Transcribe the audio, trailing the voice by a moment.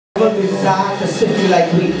desire to sift you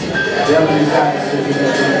like wheat.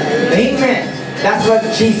 Amen. That's what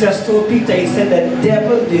Jesus told Peter. He said the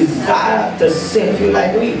devil desire to sift you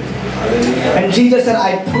like wheat. And Jesus said,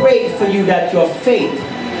 I pray for you that your faith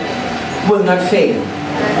will not fail.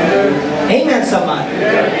 Amen,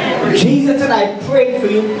 somebody. Jesus said, I pray for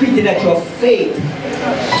you, Peter, that your faith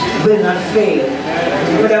will not fail.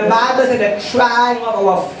 But the Bible said the trying of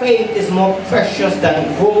our faith is more precious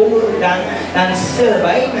than gold, than silver.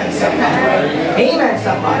 Amen, somebody. Amen,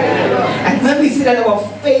 somebody. And when we see that our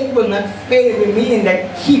faith will not fail, we mean in the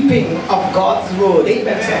keeping of God's word.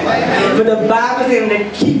 Amen, somebody. But the Bible says in the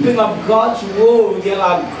keeping of God's word, there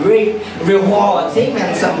are great rewards.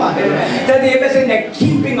 Amen, somebody. The Bible says in the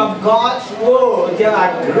keeping of God's word, there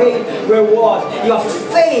are great rewards. Your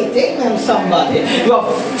faith, amen, somebody. Your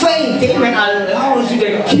faith, amen, allows you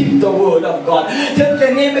to keep the word of God. Tell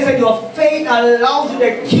the neighbor, said your faith allows you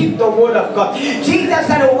to keep the word of God. Jesus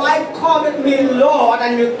said, why call it me Lord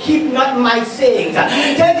and you keep not my sayings?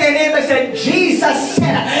 Tell the neighbor, said Jesus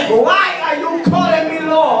said, why are you calling me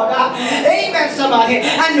Lord? Amen, somebody,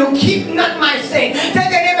 and you keep not my sayings. Tell the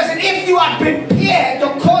neighbor, said if you are prepared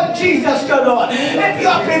to call Jesus your Lord, if you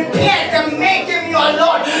are prepared to make him your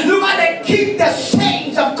Lord, you got to keep the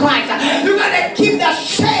sayings of Christ. You got to keep the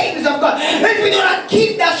sayings of God. If you do not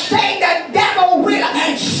keep the saying, the devil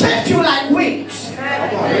will sift you like wheat.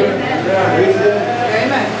 Amen.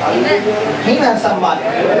 Amen, somebody.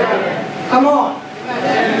 Come on.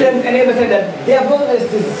 And neighbor said the devil is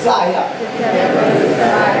desire.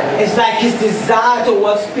 It's like his desire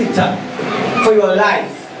towards Peter for your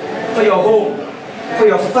life, for your home, for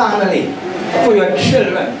your family, for your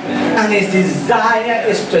children, and his desire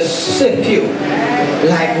is to sift you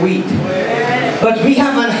like wheat. But we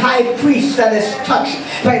have a high priest that is touched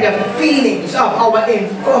by the feelings of our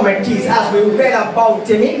infirmities, as we read about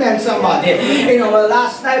him. Amen, somebody. In our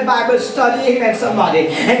last night Bible study, amen, somebody,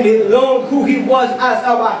 and we learned who he was as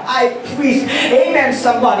our high priest. Amen,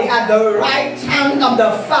 somebody, at the right hand of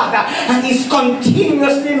the Father, and he's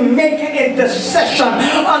continuously making intercession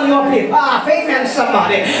on your behalf. Amen,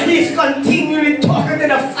 somebody. He's continually talking to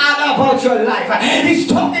the Father about your life. He's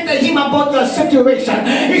talking to him about your situation.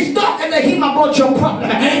 He's talking to him about your problem.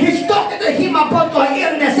 He's talking to him about your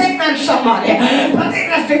illness. Amen, somebody. But it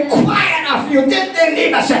is required of you. Did the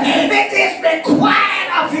neighbor say, it is required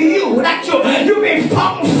of you that you be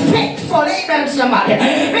found faithful. Amen, somebody.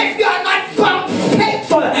 If you are not found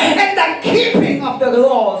faithful in the keeping of the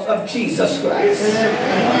laws of Jesus Christ,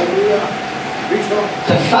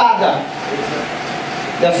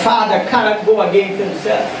 the Father cannot go against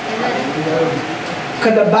himself.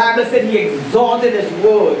 Because the Bible said he exalted his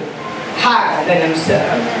word higher than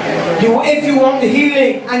himself. If you want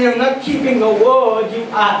healing and you're not keeping the word, you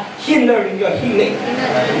are hindering your healing.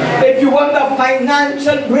 If you want a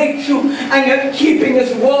financial breakthrough and you're not keeping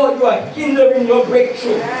his word, you are hindering your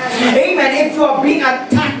breakthrough. Amen. If you are being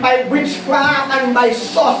attacked by witchcraft and by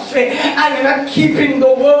sorcery and you're not keeping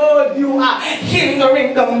the word, you are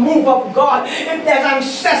hindering the move of God. If there's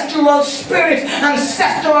ancestral spirits,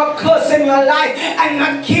 ancestral curse in your life and you're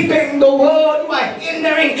not keeping the word, you are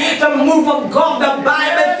hindering the move of God. The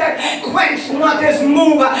Bible said, quench not his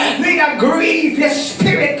move, neither grieve his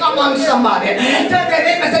spirit. Come on, somebody. Tell your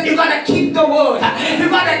neighbor, say you gotta keep the word. You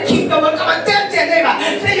gotta keep the word. Come on, tell your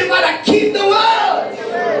neighbor, say you gotta keep the word.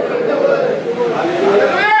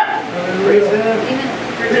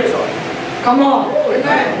 Come on.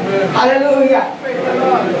 Hallelujah.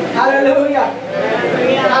 Hallelujah.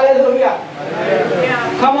 Hallelujah.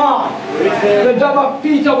 Come on. The job of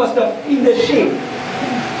Peter was to feed the sheep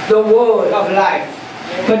the word of life.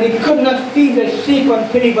 But he could not feed the sheep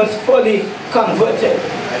until he was fully converted.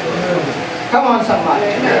 Come on,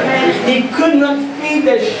 somebody. He could not feed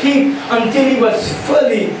the sheep until he was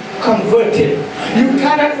fully converted. You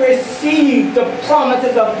cannot receive the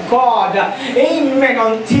promises of God, amen,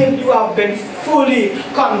 until you have been fully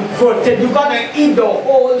converted. You gotta eat the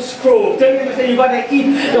whole scroll. Tell me, say you gotta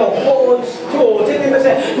eat the whole scroll. Tell me,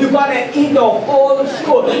 say you gotta eat the whole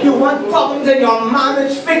scroll. You want problems in your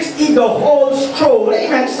marriage fixed? Eat the whole scroll.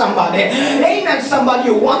 Amen, somebody. Amen, somebody.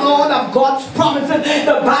 You want all of God's promises?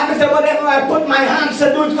 The Bible says whatever I put my hands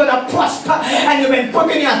to do is gonna prosper. And you've been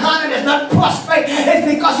putting your hand and it's not prospering. It's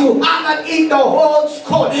because you have not eaten the whole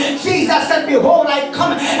scroll. Jesus said, behold, I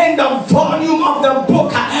come in the volume of the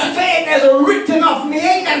book. For it is written of me.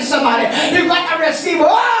 Amen, somebody. You got to receive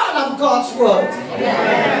all of God's word.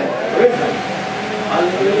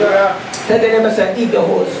 Hallelujah. Tell the neighbor, say, eat the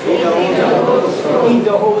whole scroll. Eat the whole scroll. Eat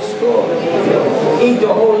the whole scroll. Eat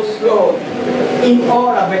the whole scroll. Eat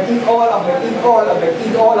all of it. Eat all of it. Eat all of it.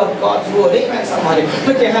 Eat all of God's word. Amen, somebody.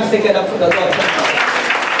 Put your hands together for the Lord.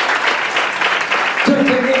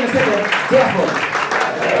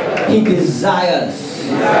 He desires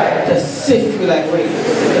to sift you like wheat.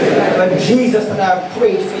 But Jesus said, I have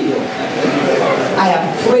prayed for you. I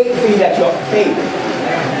have prayed for you that your faith,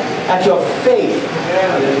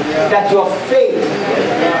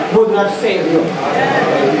 would not fail you.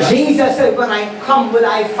 Jesus said, when I come, will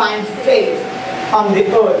I find faith on the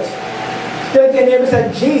earth? Third neighbor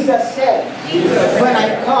said, Jesus said, when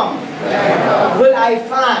I come, will I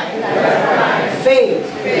find faith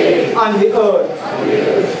on the earth?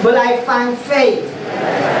 Will I find faith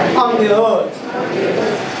on the earth?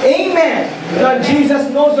 Amen. Now Jesus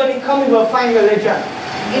knows when he comes, he will find religion.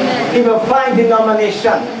 He will find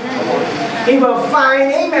denomination. He will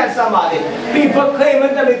find, amen, somebody, people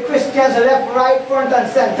claiming to be Christians left, right, front, and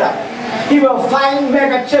center. He will find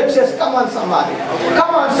mega churches. Come on, somebody.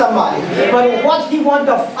 Come on, somebody. But what he wants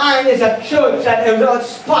to find is a church that is without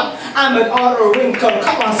spot and without a wrinkle.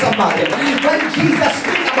 Come on, somebody. When Jesus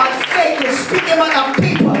speaks about faith, he's speaking about a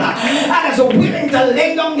people that is willing to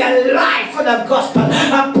lay down their life for the gospel.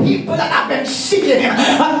 A people that have been seeking him.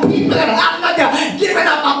 A people that have not given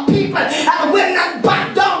up. A people that will not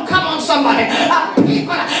back down. Come on, somebody. A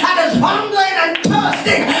people that is hungry and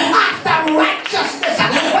thirsting after righteousness.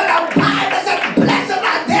 When the Bible says, blessed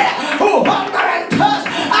are they who hunger and thirst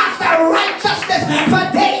after righteousness, for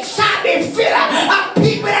they shall be filled. A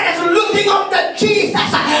people that is looking up to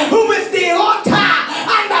Jesus, who is the author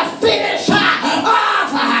and the finisher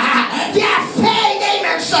of their faith.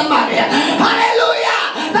 Amen, somebody.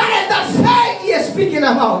 Hallelujah. That is the faith he is speaking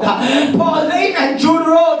about. Paul, amen, Jude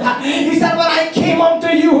wrote, he said, when I came unto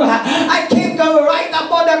you, I came to write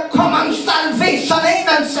about the common salvation.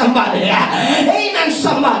 Amen, somebody. Amen,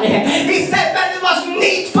 somebody. He said that it was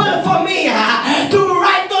needful for me to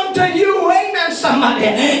write unto you, amen,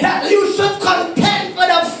 somebody, that you should contend for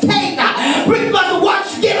the faith which was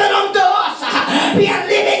once given unto us. We are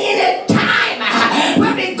living in a time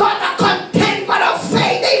when we got to contend for the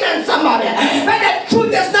faith, amen, somebody. When the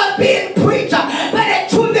truth is not being preached, when the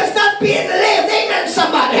truth is not being lived, amen,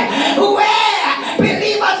 somebody. Where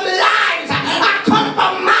believers' lives are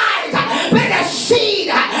compromised with the seed,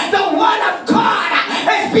 the word of God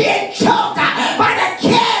is being choked by the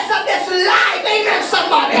cares of this life, amen,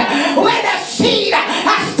 somebody. Where the seed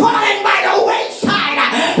has fallen by the wayside,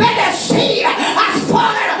 where the seed has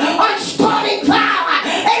fallen on stormy ground,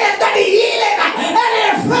 it is not yielding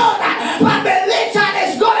any fruit, but religion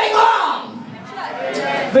is going on.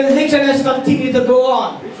 Religion has continued to go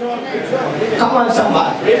on. Come on,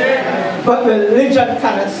 somebody. But religion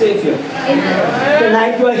cannot save you.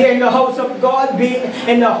 Tonight you are here in the house of God. Being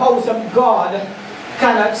in the house of God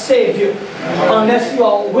cannot save you unless you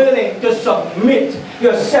are willing to submit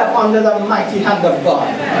yourself under the mighty hand of God.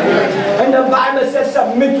 And the Bible says,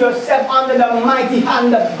 submit yourself under the mighty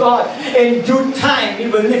hand of God. In due time he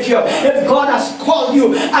will lift you up. If God has called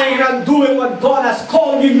you and you're not doing what God has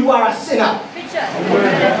called you, you are a sinner.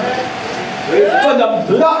 For the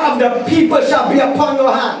blood of the people shall be upon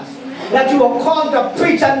your hands, that you are called to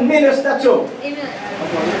preach and minister to.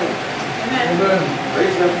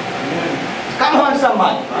 Come on,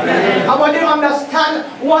 somebody. I want you to understand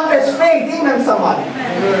what is faith. Amen, somebody.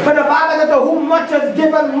 For the Bible says, to whom much is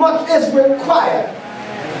given, much is required.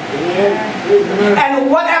 And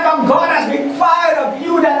whatever God has required of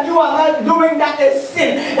you that you are not doing, that is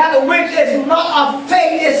sin. That which is not of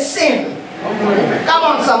faith is sin. Come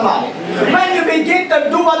on, somebody. When you begin to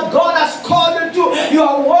do what God has called you to, you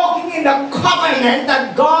are walking in the covenant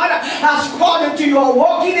that God has called you to. You are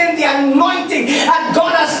walking in the anointing that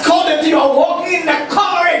God has called you to. You are walking in the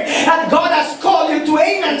covering that God has called you to.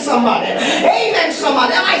 Amen, somebody. Amen,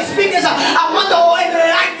 somebody. Am I speaking? I want to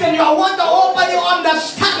enlighten you. I want to open your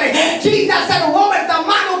understanding. Jesus said, woe is the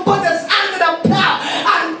man who put his hand to the plow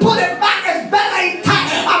and put it back his belly tight,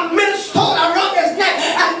 a millstone around his neck,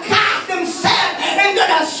 and cast himself into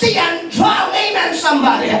the sea and drown. Amen,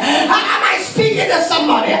 somebody. Am I speaking to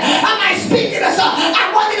somebody? Am I speaking to somebody? I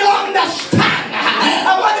want you to understand.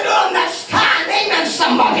 I want you to understand. Amen,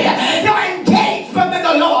 somebody. Your engagement with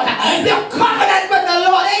the Lord, your covenant with the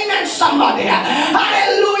Lord. Amen, somebody.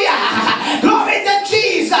 Hallelujah. Glory to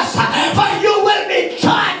Jesus. For you will be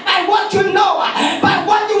judged by what you know, by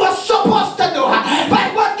what you are supposed to do,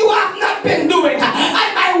 by what you have not been doing,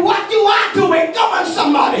 and by what you are doing. Come on,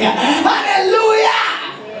 somebody. Hallelujah.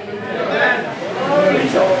 Amen.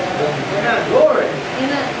 Glory.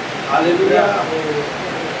 Amen. Hallelujah.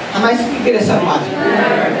 Am I speaking to somebody?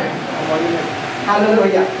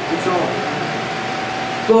 Hallelujah.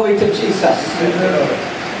 Glory to Jesus.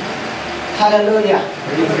 Hallelujah.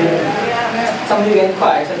 Some of you get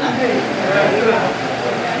quiet tonight.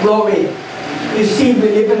 Glory. You see, we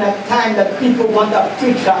live in a time that people want a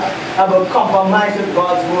preacher that will compromise with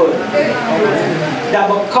God's word. That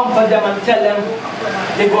will comfort them and tell them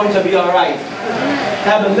they're going to be alright.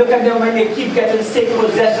 Now look at them when they keep getting sick,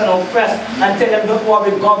 possessed, and oppressed, and tell them, don't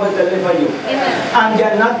worry, God will deliver you. And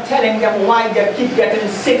they're not telling them why they keep getting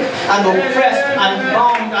sick and oppressed and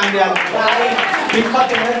bound and they're dying, because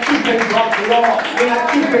they're not keeping God's law, they're not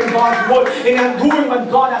keeping God's word, they're not doing what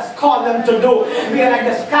God has called them to do. We are like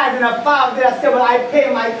the scribe in a fast that say, well, I pay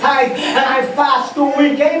my tithe and I fast 2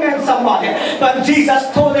 weeks. Amen, somebody. But Jesus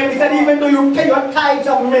told them, he said, even though you pay your tithes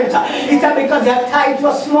of mint, he said, because your tithes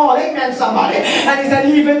were small. Amen, somebody. And he said,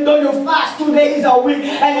 even though you fast 2 days a week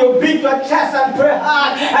and you beat your chest and pray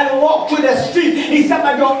hard and walk through the street, he said,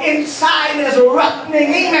 but your inside is rotting.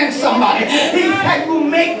 Amen, somebody. He said, you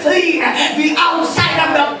make clean the outside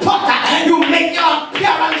of the potter, you make your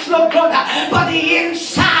appearance look good, but the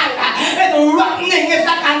inside is rotting. It's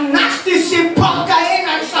like a nasty sepulchre.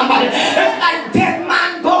 Amen, somebody. It's like dead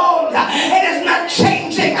man bones. It is not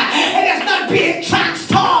changing. It is not being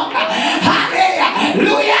transformed.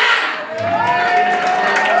 Hallelujah.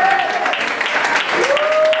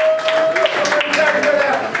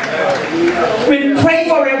 We pray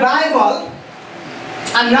for revival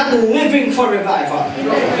and not living for revival.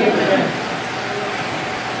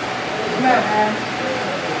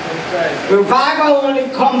 Revival only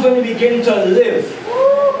comes when we begin to live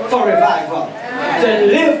for revival. To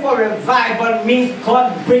live for revival means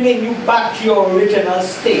God bringing you back to your original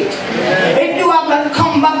state. If you haven't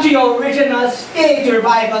come back to your original state,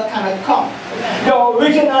 revival cannot come. Your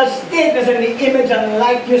original state is in the image and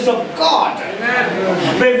likeness of God.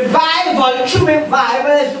 Revival, true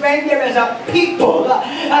revival, is when there is a people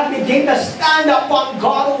that begin to stand upon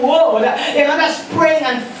God's word. They're not just praying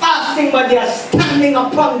and fasting, but they are standing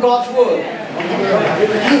upon God's word.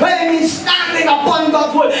 When it means standing upon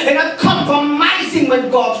God's word, they're not compromising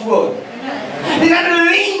with God's word. They're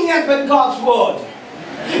not lenient with God's word.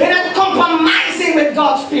 They're not compromising with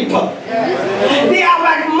God's people. They are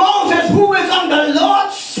like Moses, who is on the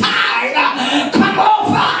Lord's side. Come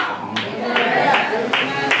over.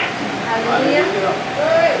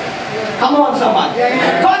 Come on, someone.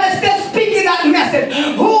 God is still speaking that message.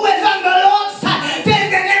 Who is on the Lord's side? Tell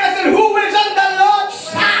the neighbor, who is on the Lord's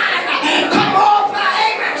side? Come over.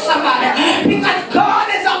 Amen, somebody. Because God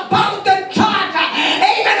is about to judge.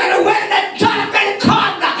 Amen. And when the judgment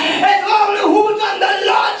comes, it's only who's on the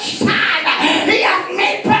Lord's side. He has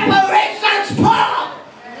made preparations for.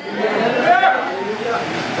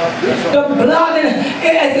 The blood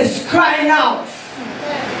is crying out.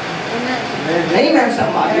 Amen,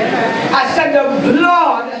 somebody. I said the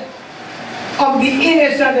blood of the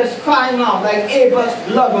innocent is crying out, like Abel's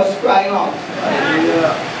blood was crying out.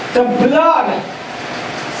 The blood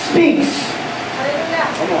speaks.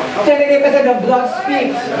 Tell the neighbor that the blood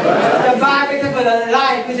speaks. The Bible says the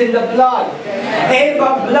life is in the blood.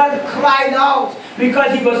 Abel's blood cried out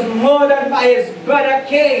because he was murdered by his brother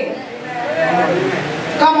Cain.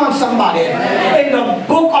 Come on, somebody. In the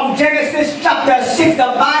book of Genesis chapter 6,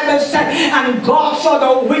 the Bible said, and God saw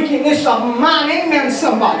the wickedness of man. Amen,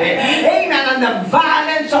 somebody. Amen. And the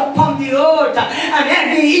violence upon the earth and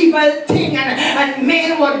every evil thing, and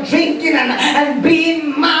men were drinking and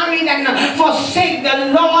being married and forsake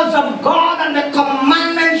the laws of God and the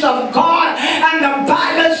commandments of God. And the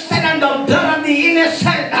Bible said, and the blood of the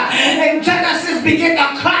innocent in Genesis began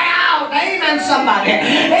to cry out. Amen, somebody.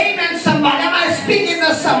 Amen, somebody. Am I speaking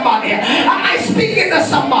to somebody? Am I speaking to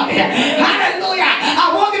somebody? Hallelujah.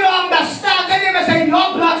 I want you to understand that you say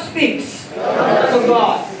your blood speaks to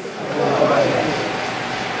God.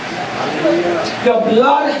 Your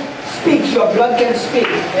blood speaks. Your blood can speak.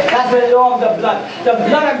 That's the law of the blood. The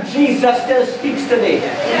blood of Jesus still speaks today.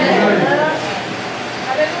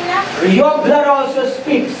 Your blood also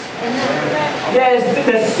speaks. There's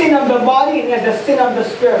the sin of the body and there's the sin of the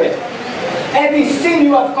spirit. Every sin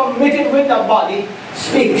you have committed with the body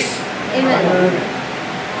speaks. Amen.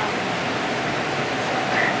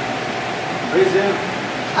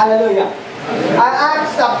 Hallelujah. I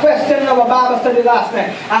asked a question of a Bible study last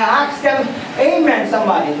night. I asked them, amen,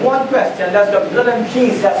 somebody, one question: does the blood of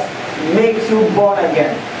Jesus make you born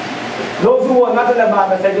again? Those who are not in the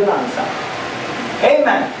Bible said you'll answer.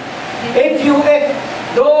 Amen. If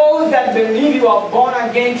those that believe you are born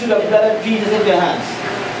again through the blood of Jesus, in your hands.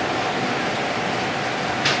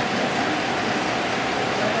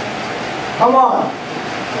 Come on.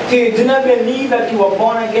 So you do not believe that you were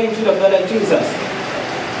born again through the blood of Jesus.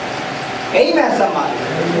 Amen, somebody.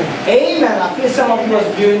 Amen. I feel some of you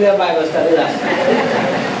was viewing their Bible study last night.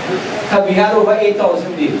 Because we had over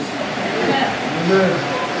 8,000 views.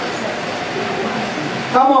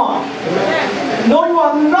 Come on. No, you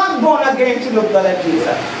are not born again through the blood of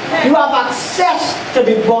Jesus. You have access to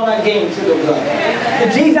be born again through the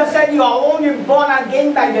blood. Jesus said you are only born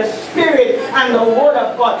again by the Spirit and the Word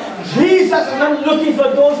of God. Jesus is not looking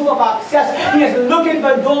for those who have access. He is looking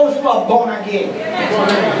for those who are born again.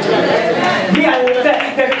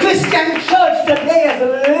 The Christian church today is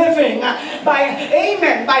living by,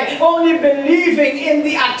 amen, by only believing in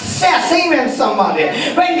the access, amen, somebody.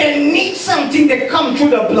 When they need something, they come through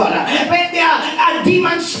the blood. When there are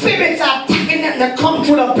demon spirits are attacking them, they come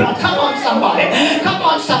through the blood. Come on, somebody. Come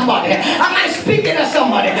on, somebody. Am I speaking to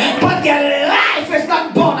somebody? But their life is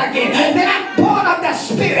not born again. They're not born of the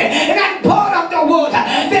Spirit. They're not born of the Word.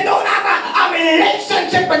 They don't have a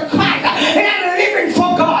relationship with Christ. They're not living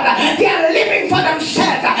for God. They are living for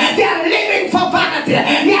themselves. They are living for vanity.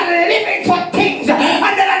 They are living for things.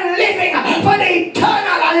 And they are living for the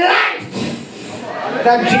eternal life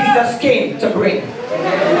that Jesus came to bring.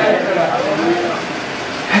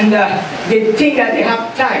 And they think that they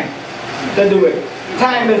have time to do it.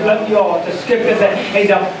 Time is not yours. The scripture says it's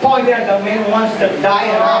appointed that the man wants to die,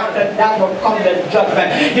 and after that will come the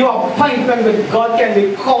judgment. Your appointment with God can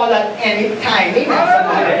be called at any time. Amen,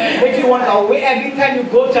 somebody. If you want to wait, every time you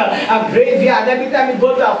go to a graveyard, every time you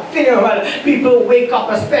go to a funeral, people wake up,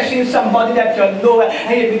 especially somebody that you know,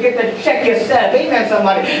 and you begin to check yourself. Amen,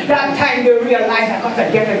 somebody. That time you realize, I got to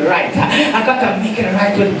get it right. I got to make it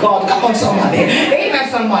right with God. Come on, somebody. Amen,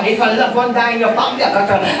 somebody. If a loved one die in your family, I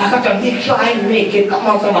got to make sure I make it. Come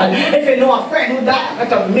on, somebody. If you know a friend who died, I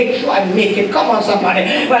got to make sure I make it. Come on, somebody.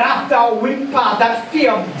 But after a week pass, that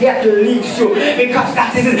fear of death leaves you, because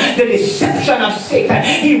that is the deception of Satan.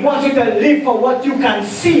 He wants you to live for what you can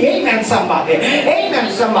see. Amen, somebody.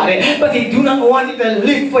 Amen, somebody. But he do not want you to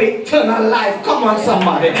live for eternal life. Come on,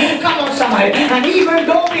 somebody. Come on, somebody. And even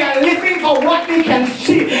though we are living for what we can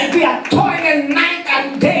see, we are toiling night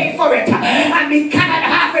and day for it, and we cannot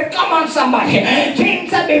have it. Come on, somebody. James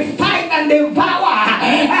said we fight and devour,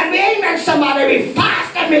 and we, amen, somebody, we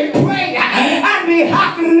fast and we pray, and we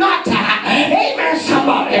have not. Amen,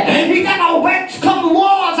 somebody. You know whence come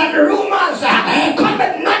wars and rumors,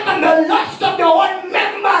 cometh not from the lust of your own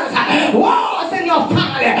members. Wars in your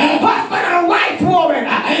family, husband and wife warring,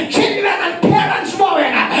 children and parents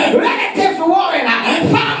warring, relatives warring,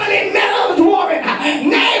 family members warring,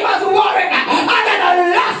 neighbors warring, under the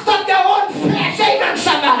lust of their own flesh. Amen,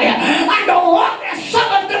 somebody. And the war they're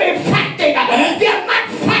supposed to be fighting, they are not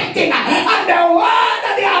fighting. And the war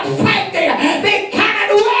that they are fighting, they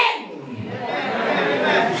cannot win.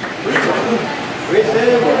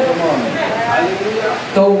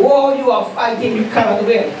 The war you are fighting, you cannot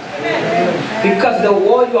win. Because the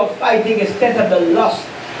war you are fighting is instead of the lust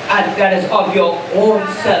and that is of your own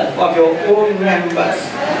self, of your own members.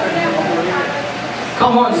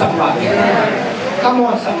 Come on, somebody. Come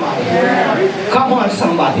on, somebody. Come on,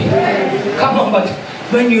 somebody. Come on, but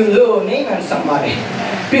when you learn, amen, somebody.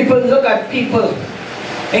 People look at people,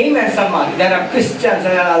 amen, somebody, that are Christians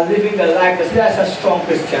and that are living their life. That's a strong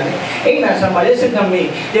Christian. Amen, somebody. Listen to me.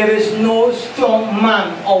 There is no strong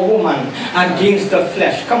man or woman against the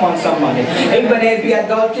flesh. Come on, somebody. Amen. There be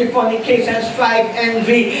adultery, fornication, strife,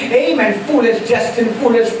 envy. Amen. Foolish jesting,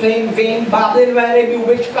 foolish playing, vain babbling, where there be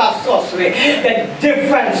witchcraft, sorcery. The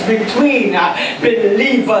difference between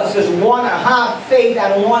believers is one have faith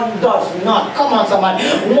and one does not. Come on, somebody.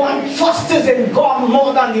 One trusts in God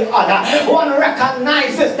more than the other. One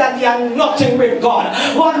recognizes that they are nothing with God.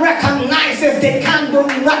 One recognizes they can do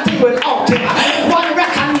nothing without Him. One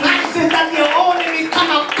recognizes that they only become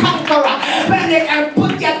a conqueror when they can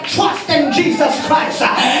put their trust in Jesus Christ.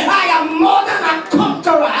 I am more than a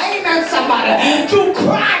conqueror. Amen, somebody. Through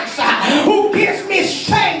Christ who gives me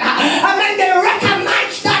strength. And when they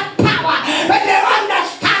recognize that power, when they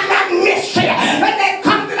understand that mystery, when they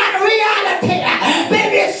come to that reality,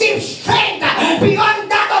 they receive strength beyond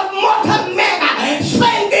that of mortal men.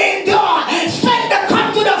 Strength to endure, strength to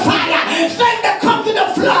come to the fire, strength to come to the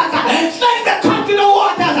flood, strength to come to the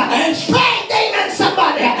waters, strength, amen,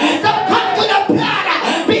 somebody, to come to the blood,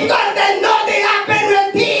 because they know they have been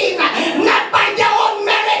redeemed, not by their own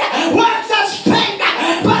merit, works of strength,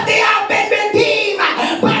 but they have been redeemed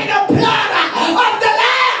by the blood of the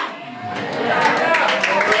Lamb.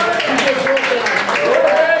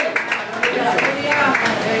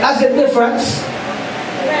 That's the difference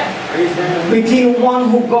between one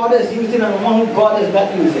who God is using and one who God is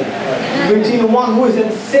not using. Between one who is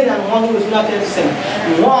in sin and one who is not in sin.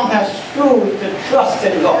 One has chosen to trust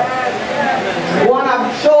in God. One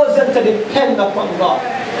has chosen to depend upon God.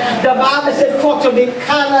 The Bible says, for to be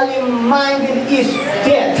carnally minded is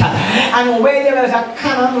death, And where there is a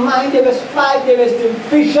carnal mind, there is fight, there is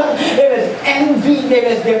division, there is envy, there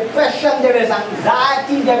is depression, there is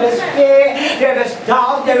anxiety, there is fear, there is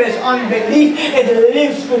doubt, there is unbelief. It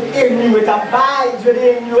lives within you, it abides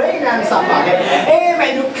within you. Amen, somebody.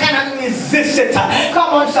 Amen. You cannot resist it.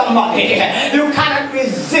 Come on, somebody. You cannot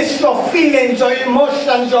resist your feelings, your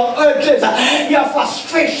emotions, your urges, your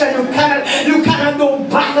frustration. You cannot do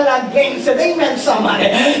battle against it. Amen, somebody.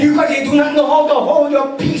 Because you do not know how to hold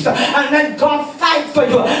your peace and let God fight for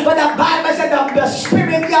you. But the Bible said that the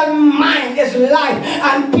spiritual mind is life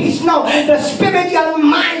and peace. No, the spiritual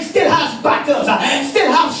mind still has battles,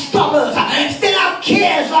 still has struggles, still have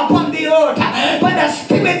cares upon the earth. But the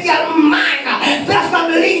spiritual mind does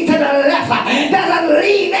not lean to the left, does not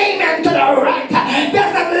lean, amen, to the right,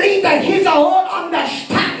 does not lean to his own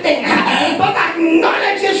understanding, but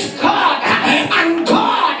acknowledges God, and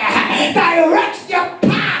God directs your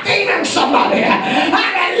path. Amen, somebody.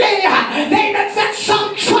 Hallelujah. David said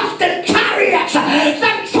some trust in chariots,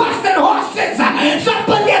 some trust in horses, some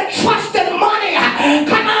put their trust in money.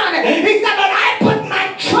 Come on. He said, but I put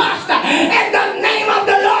my trust in the name of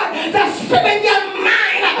the Lord. The spiritual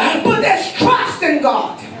mind put its trust in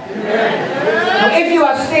God. Now, if you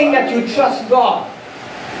are saying that you trust God,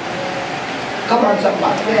 come on,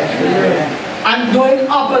 somebody, and doing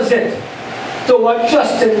opposite to what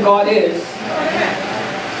trusting God is,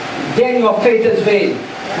 then your faith is vain.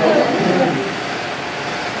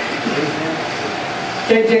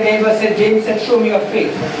 Tell your neighbor, said James said, show me your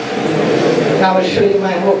faith, and I will show you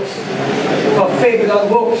my works. For faith without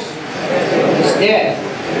works is dead.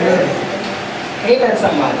 Amen,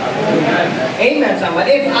 somebody. Amen,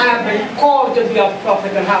 somebody. If I have been called to be a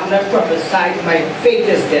prophet and have not prophesied, my faith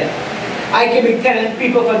is dead. I can be telling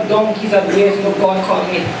people for donkeys and years, no, God called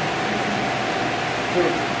me.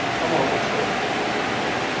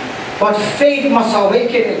 But faith must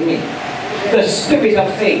awaken in me, the spirit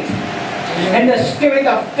of faith. And the spirit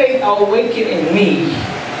of faith awaken in me.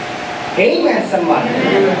 Amen, somebody.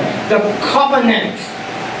 The covenant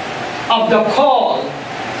of the call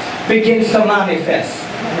begins to manifest.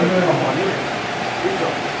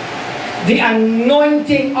 The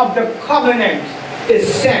anointing of the covenant is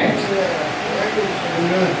sent.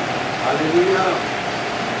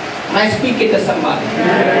 Am I speaking to somebody?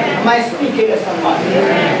 Am I speaking to somebody?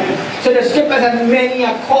 So the scripture said many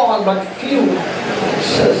are called but few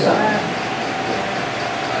chosen.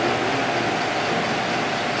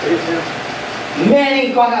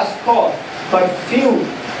 Many God has called but few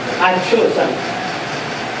are chosen.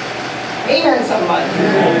 Amen, somebody.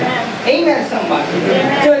 Amen, somebody.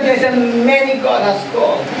 So there's a many God has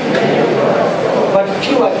called but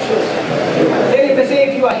few are chosen. Then if you say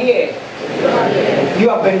if you are here, you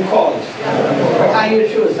have been called. But are you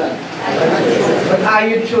chosen? But are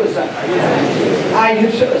you chosen? Are you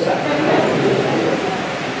chosen?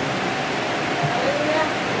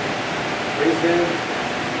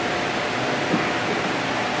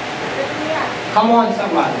 Come on,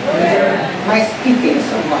 somebody. Am I speaking to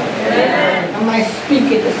somebody? Am I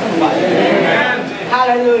speaking to somebody?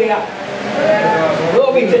 Hallelujah.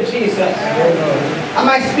 Glory to Jesus. Am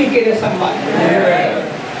I speaking to somebody?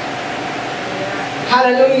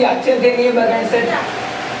 Hallelujah. Tell the neighbor and said,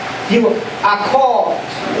 you are called.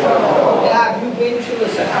 Have you been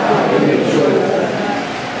chosen?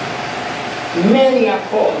 Many are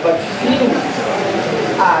called, but few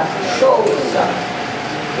are chosen.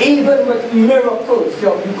 Even with miracles,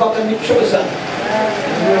 you've got to be chosen.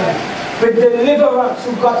 With deliverance,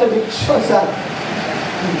 you've got to be chosen.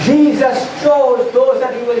 Jesus chose those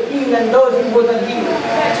that he will heal and those he wouldn't heal.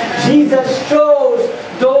 Jesus chose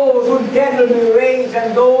those who dead will be raised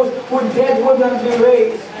and those who dead wouldn't be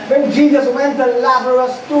raised. When Jesus went to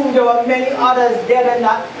Lazarus' tomb, there were many others dead in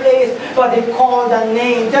that place, but he called a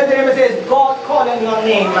name. Tell the neighbor, says, God calling your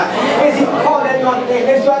name. Is he calling your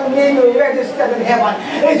name? Is your name registered in heaven?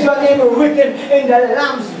 Is your name written in the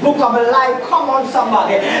Lamb's book of life? Come on,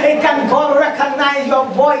 somebody. And can God recognize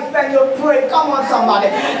your voice when you pray? Come on,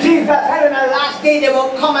 somebody. Jesus said in the last day they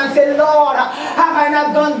will come and say, Lord, have I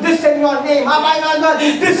not done this in your name? Have I not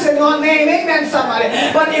done this in your name? Amen, somebody.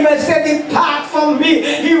 But he will say, depart from me,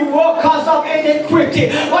 you workers of iniquity.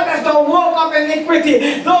 What is the work of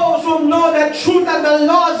iniquity? Those who know the truth and the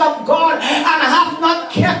laws of God and have not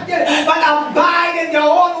kept it, but abide in their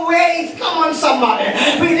own ways. Come on, somebody.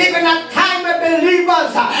 We live in a time where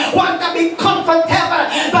believers want to be comfortable,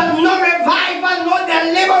 but no revival, no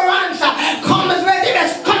deliverance comes when it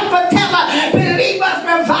is comfortable. Believers,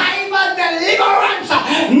 revival, deliverance,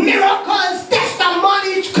 miracles,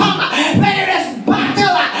 testimonies come when it is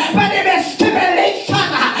battle, when it is tribulation,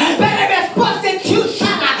 when it is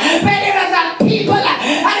persecution, when it is a people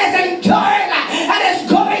and it's a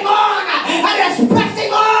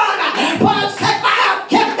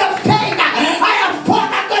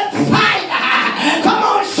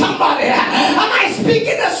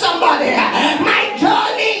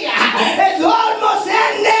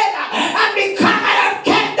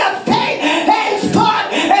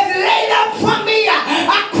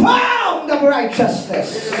and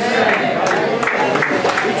righteousness.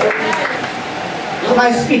 Am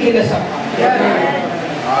I speaking to someone?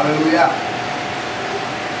 Hallelujah.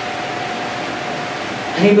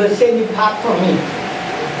 And he will say, depart from me,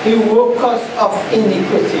 you workers of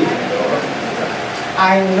iniquity.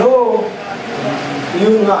 I know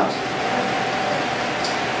you not.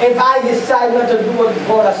 If I decide not to do what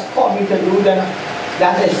God has called me to do, then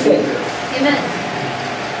that is sin. Amen.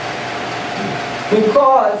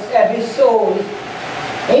 Because every soul,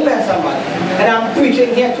 amen somebody, and I'm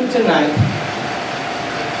preaching here too tonight,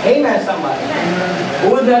 amen somebody,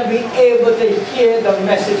 would not be able to hear the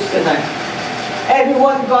message tonight.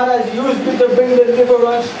 Everyone God has used me to bring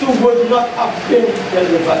deliverance to would not have been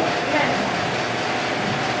delivered.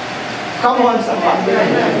 Come on somebody.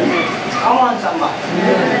 Come on somebody.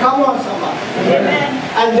 Come on somebody.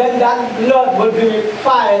 And then that blood will be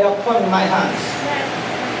required upon my hands.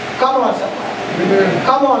 Come on somebody.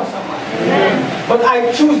 Come on somebody. But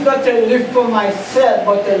I choose not to live for myself,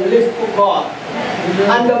 but to live for God.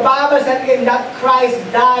 And the Bible said in that Christ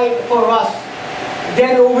died for us,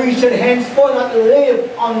 then we should henceforth not live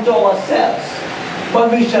unto ourselves,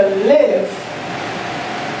 but we shall live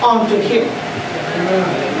unto Him.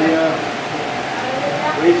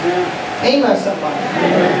 Amen somebody.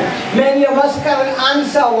 Many of us cannot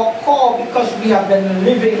answer our call because we have been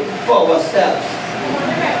living for ourselves.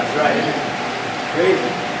 That's right.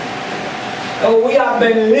 We have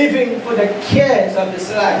been living for the cares of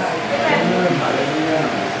this life.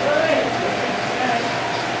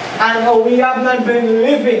 And we have not been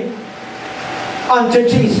living unto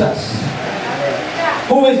Jesus,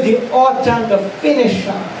 who is the author and the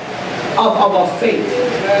finisher of our faith.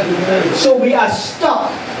 So we are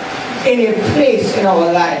stuck in a place in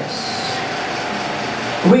our lives.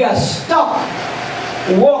 We are stuck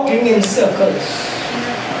walking in circles.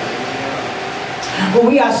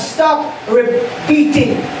 We are stuck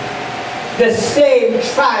repeating the same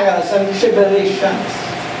trials and tribulations.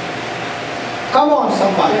 Come on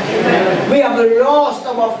somebody. We have lost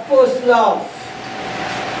our first love.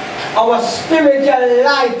 Our spiritual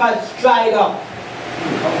life has dried up.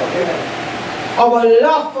 Our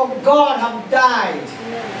love for God has died.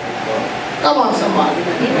 Come on somebody.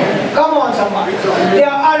 Come on somebody. There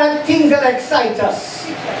are other things that excite us.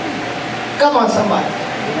 Come on somebody.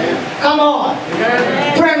 Come on.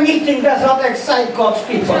 Prayer meeting does not excite God's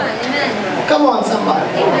people. Come on somebody.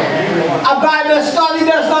 A Bible study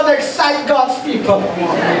does not excite God's people.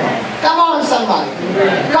 Come on somebody.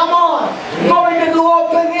 Come on. Going to do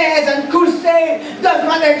open airs and crusade does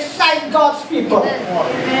not excite God's people.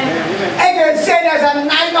 I can say there's a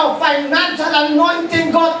night of financial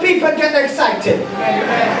anointing, God's people get excited.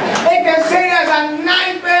 I can say there's a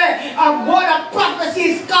nightmare of what a prophecy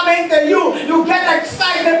is coming to you. You get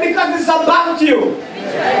excited because it's about you.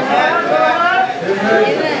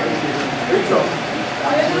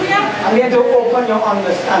 I'm here to open your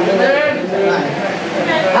understanding tonight.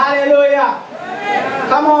 Hallelujah.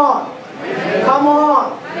 Come on. Come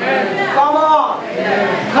on. Come on.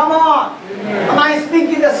 Come on. Am I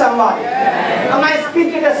speaking to somebody? Am I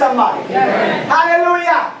speaking to somebody?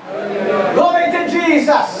 Hallelujah. Glory to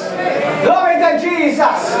Jesus. Glory to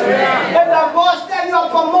Jesus. If the boss tells you a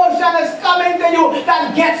promotion is coming to you,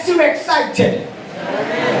 that gets you excited.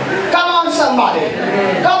 Come on somebody.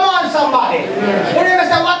 Come on somebody. You never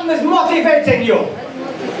say what is motivating you.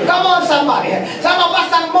 Come on somebody. Some of us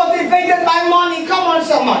are motivated by money. Come on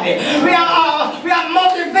somebody. We are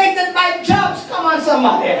motivated by jobs. Come on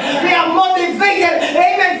somebody. We are motivated.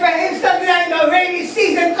 Amen. For instance, we are in the rainy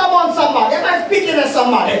season. Come on somebody. Am I speaking to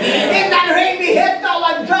somebody? In that rain we hit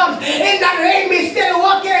our jobs. In that rain we still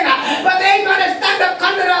working. But they understand the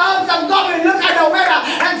under the house of God. We look at the weather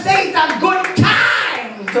and say it's a good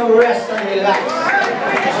time to rest and relax.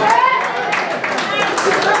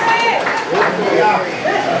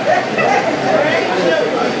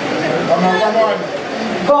 Come on.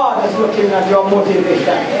 God is looking at your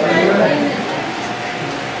motivation.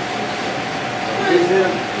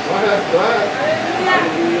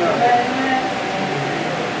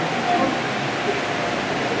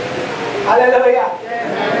 Hallelujah.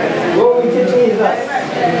 Glory to Jesus.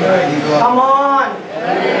 Come on.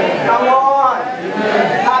 Come on.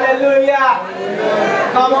 Hallelujah.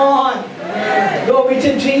 Come on. Glory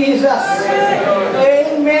to Jesus.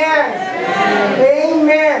 Amen.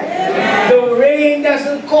 Amen. The rain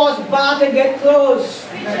doesn't cause bar to get close.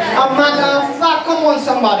 A matter of fact, come on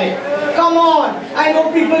somebody. Come on. I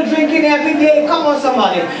know people drinking every day. Come on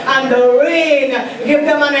somebody. And the rain give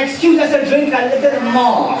them an excuse to drink a little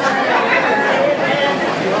more.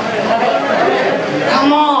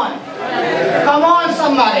 Come on. Come on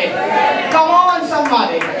somebody. Come on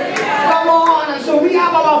somebody. Come on. So we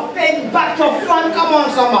have our faith back to front. Come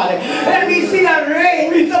on, somebody. When we see the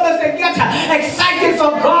rain, we supposed to get excited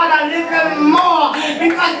for God a little more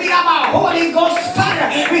because we have our Holy Ghost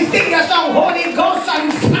fire. We sing the song Holy Ghost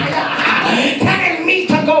on fire, telling me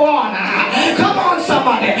to go on. Come on,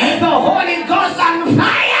 somebody. The Holy Ghost on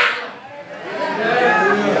fire.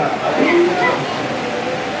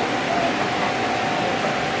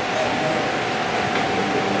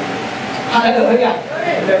 Hallelujah.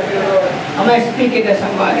 Am I speaking to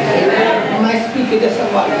somebody? Am I speaking to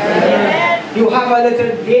somebody? You have a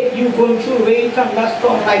little date, you going through rain,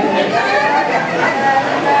 thunderstorm like this.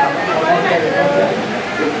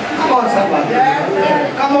 Come on, somebody.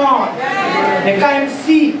 Come on. You can't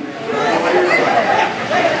see.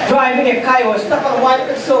 Driving a car or stuck on white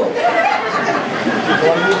and so.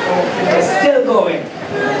 It's still going.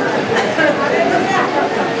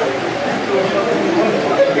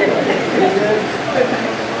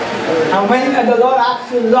 And when the Lord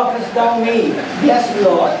asks you, lock us down me, yes,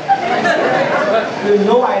 Lord. You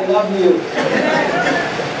know I love you.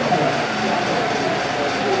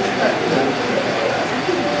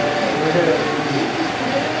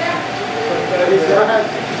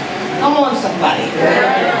 Come on, somebody.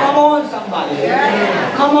 Come on, somebody.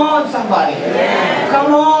 Come on, somebody.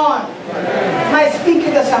 Come on. Am I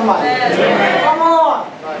speaking to somebody? Come on.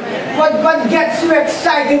 What gets you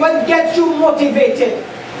excited? What gets you motivated?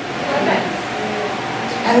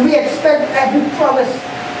 And we expect every promise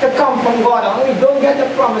to come from God. And when we don't get the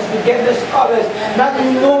promise, we get discouraged, not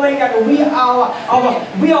knowing that we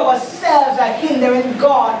ourselves are hindering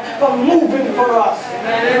God from moving for us.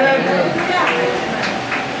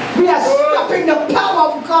 We are stopping the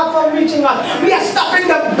power of God from reaching us. We are stopping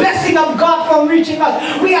the blessing of God from reaching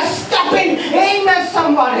us. We are stopping, amen,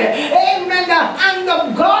 somebody, amen, the hand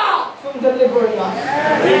of God from delivering us.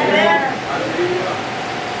 Amen.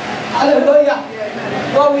 Hallelujah.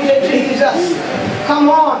 Glory to Jesus. Come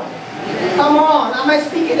on. Come on. Am I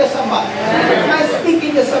speaking to somebody? Am I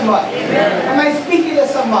speaking to somebody? Am I speaking to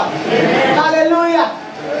somebody? Hallelujah.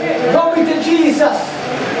 Glory to Jesus.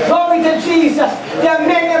 Glory to Jesus. There are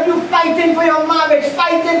many of you fighting for your marriage,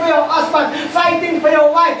 fighting for your husband, fighting for your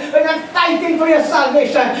wife, but not fighting for your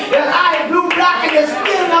salvation. Your eye blue, black, and you're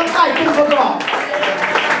still not fighting for God.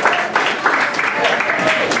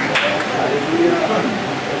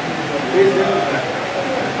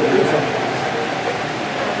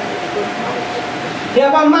 You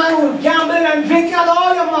have a man who's gambling and drinking out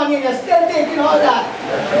all your money and you're still taking all that.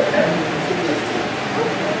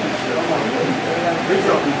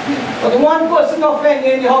 But one person offend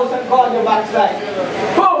you in the house and call you backside.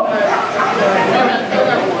 Boom!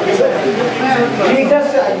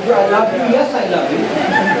 Jesus said, I love you. Yes, I love you.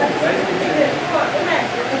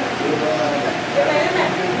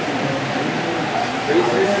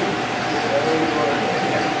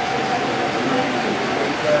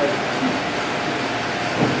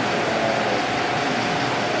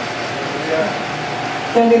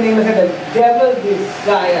 Then the name said, the devil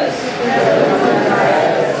desires.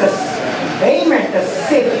 Amen. The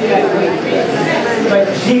safety that we. But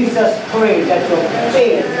Jesus prayed that your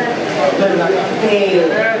faith will not fail.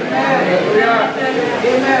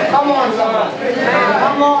 Come on, somebody.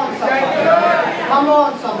 Come on, somebody. Come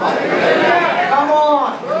on, somebody. Come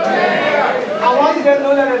on. I want you to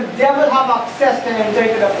know that the devil have access to enter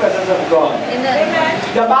into the presence of God. Amen.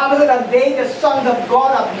 The Bible says that they, the sons of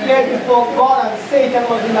God, appeared before God and Satan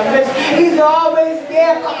was in the midst. He's always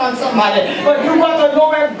there. Come on, somebody. But you got to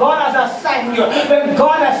know where God has assigned you, where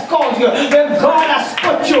God has called you, where God has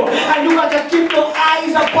put you. And you got to keep your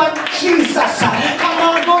eyes upon Jesus. Come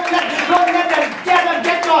on, don't let the devil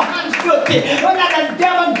get your hands guilty. Don't let the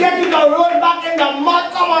devil get you to roll back in the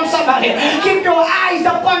mud. Come on, somebody. Keep your eyes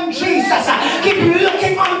upon Jesus. Keep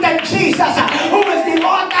looking unto Jesus, who is the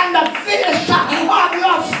author and the finisher of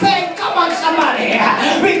your faith. Come on, somebody.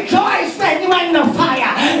 Rejoice when you are in the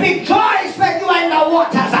fire. Rejoice when you are in the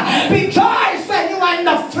waters. Rejoice when you are in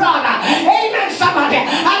the flood. Amen, somebody.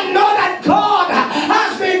 And know that God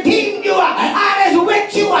has redeemed you and is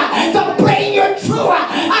with you to bring you through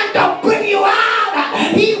and to bring you out.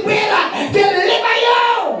 He will deliver you.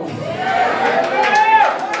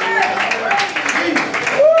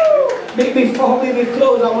 Before we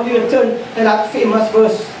close, I want you to turn to that famous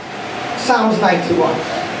verse, Psalms 91.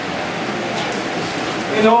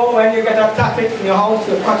 You know, when you get a traffic in your house,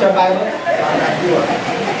 you cut your Bible.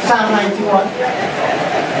 Psalm 91.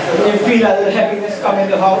 When you feel a little heaviness come in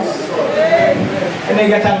the house, and then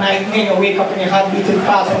you get a nightmare, you wake up and your heart beating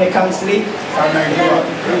fast and you can't sleep.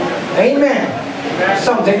 Amen.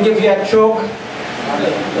 Something gives you a choke.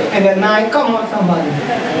 And the night, come on, somebody.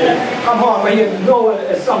 Come on, when you know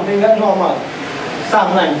it's something that's normal.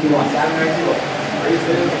 Psalm 91.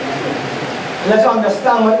 Let's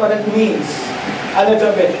understand what it means a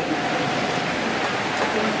little bit.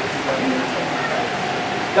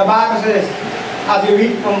 The Bible says, as you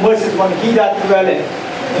read from verses 1, he that dwelleth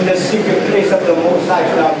in the secret place of the Most High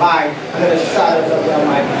shall abide under the shadows of the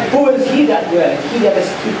Almighty. Who is he that dwelleth? He that is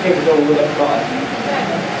keeping the word of God.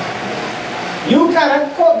 You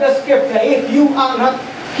cannot quote the scripture if you are not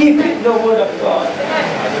keeping the word of God.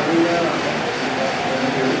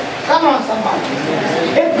 Come on, somebody.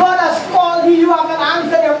 If God has called you, you haven't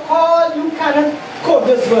answered your call, you cannot quote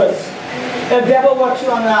this verse. The devil watch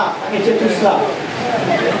you on now and get you too slow.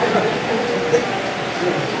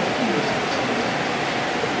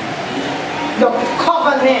 The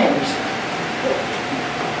covenant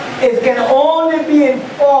can only be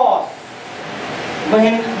enforced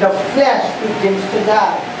when the flesh begins to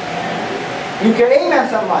die. You can amen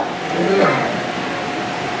somebody.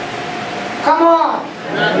 Come on.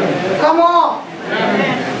 Come on.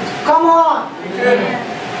 Come on.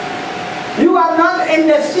 You are not in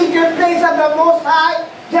the secret place of the Most High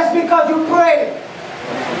just because you pray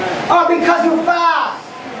or because you fast.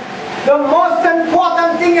 The most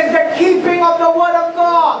important thing is the keeping of the Word of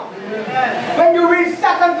God. When you read 2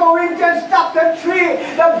 Corinthians chapter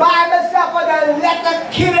 3, the Bible says, for the letter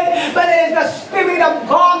kill it, but it is the Spirit of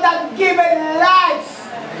God that giveth life.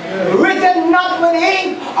 Written not with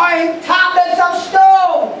ink or in tablets of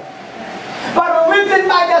stone, but written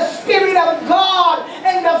by the Spirit of God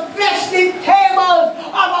in the fleshly tables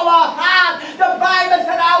of our heart. The Bible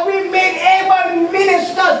said, are we made able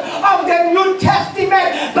ministers of the New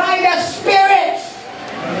Testament by the Spirit?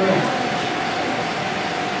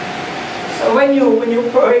 So when you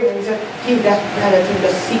pray and you say, he that dwelleth in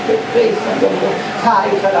the secret place of the Most High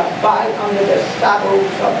shall abide under the shadows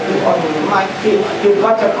of the Almighty, you've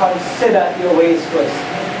got to consider your ways first.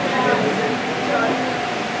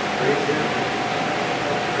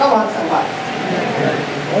 Come on, somebody.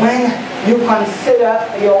 When you consider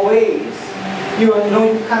your ways, you will know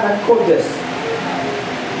you cannot quote this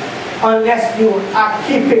unless you are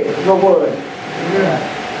keeping your word.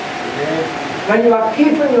 When you are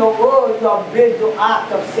keeping your word, you have built your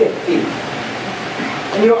ark of safety.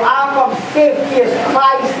 And your ark of safety is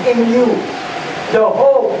Christ in you, the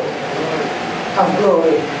hope of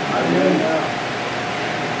glory.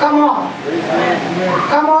 Come on.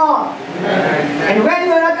 Come on. And when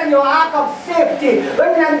you're not in your ark of safety,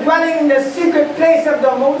 when you're not dwelling in the secret place of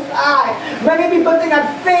the Most High, many people think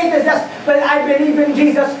that faith is just, well, I believe in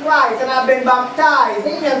Jesus Christ and I've been baptized.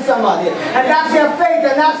 Amen, somebody. And that's your faith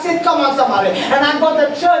and that's it. Come on, somebody. And I go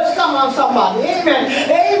to church. Come on, somebody. Amen.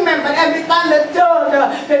 Amen. But every time they turn,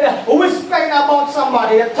 they're whispering about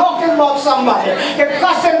somebody. They're talking about somebody. They're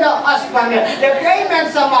cussing the husband. They're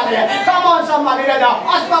amen, somebody. Come on, somebody. The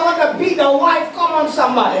husband wants to beat the wife. Come on,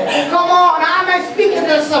 somebody. Come on, I'm speaking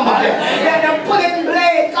to somebody. They're pulling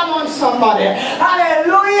blade. Come on, somebody.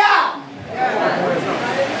 Hallelujah.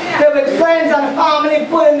 They're with friends and family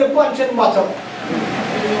pulling the punching bottom.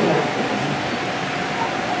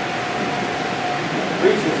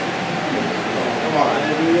 Come on.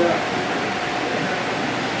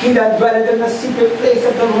 He that dwelleth in the secret place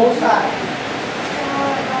of the Most High.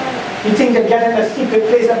 You think to get in the secret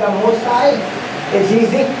place of the Most High is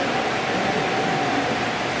easy?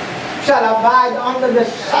 Shall abide under the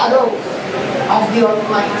shadows of the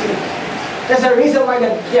Almighty. There's a reason why the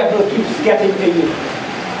devil keeps getting to you.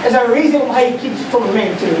 There's a reason why he keeps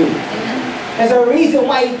tormenting you. There's a reason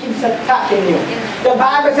why he keeps attacking you. The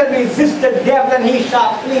Bible says, resist the devil and he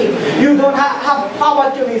shall flee. You don't have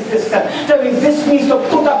power to resist him. To resist means to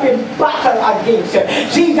put up a battle against him.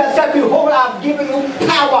 Jesus said, behold, I have given you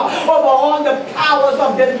power over all the powers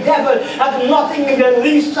of the devil, and nothing in the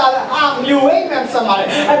least shall harm you. Amen,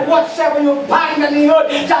 somebody. And whatsoever you bind on the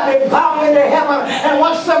earth shall be bound in the heaven, and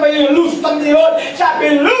whatsoever you loose from the earth shall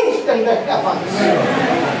be loosed in the heavens.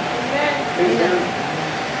 Amen.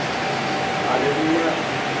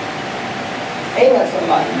 Amen,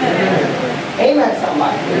 somebody. Amen,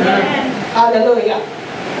 somebody. Hallelujah.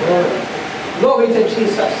 Glory to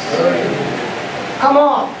Jesus. Come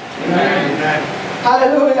on.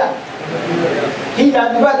 Hallelujah. He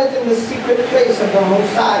that dwelleth in the secret place of the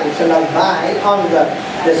Most High shall abide under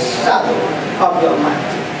the shadow of the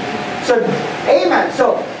Almighty. So, amen.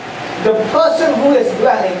 So, the person who is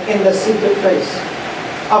dwelling in the secret place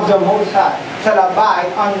of the Most High shall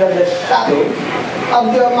abide under the shadow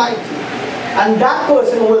of the Almighty. And that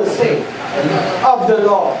person will say of the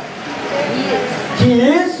Lord, He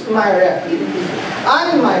is my refuge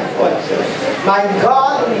and my fortress, my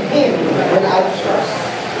God, in Him will I trust.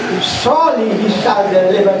 Surely he shall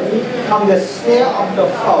deliver thee from the snare of the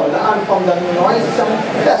fowler and from the noisome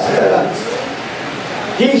pestilence.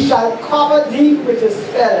 He shall cover thee with his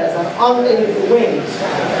feathers, and under his wings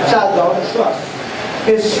shalt thou trust.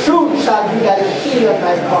 His truth shall be thy shield and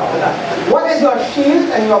thy buckler. What is your shield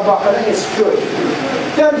and your buckler? His truth.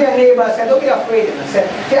 Turn to your neighbor and say, don't be afraid. And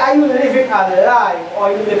say, are you living a lie or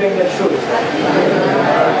are you living the truth?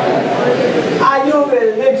 Are you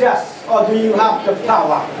religious or do you have the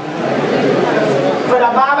power? For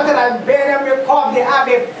the Bible said, I bear them because they have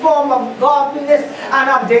a form of godliness and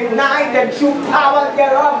have denied the true power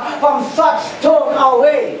thereof. From such turn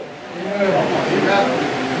away.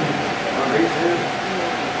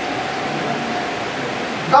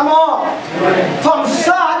 Come on. From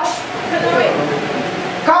such.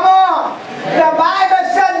 Come on. The Bible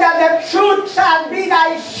said that the truth shall be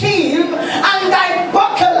thy shield and thy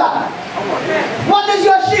buckler. What is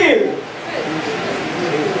your shield?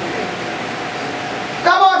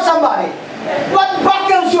 Come on, somebody. What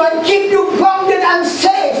buckles you and keep you grounded and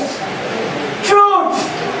safe? Truth.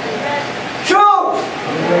 Truth.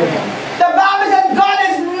 The Bible said God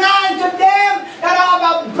is nigh to them that have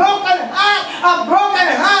a broken heart. A broken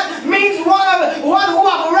heart means one who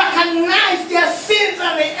have recognized their sins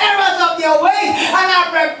and the errors of their ways and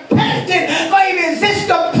have repented, for he resists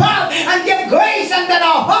the proud and give grace unto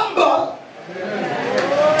the humble.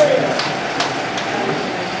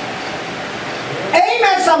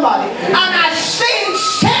 Amen, somebody. And a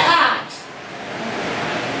sincere heart.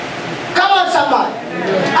 Come on, somebody.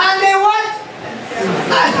 And they what?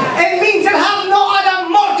 It means they have no other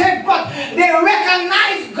motive, but they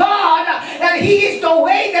recognize God, that he is the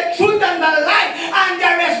way, the truth, and the life, and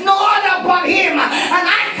there is no other but him. And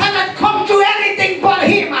I cannot come to anything but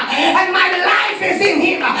him. And my life is in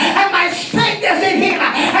him. And my strength is in him.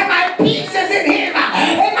 And my peace is in him.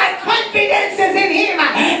 And my confidence is in him.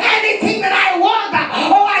 Anything that I want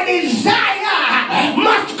or I desire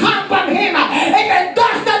must come from him. If it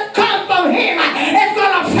does not come from him, it's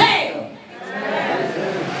going to fail.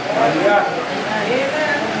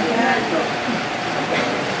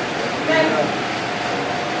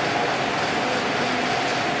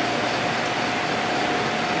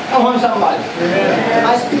 Come on, somebody. Am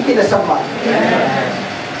I speaking to somebody?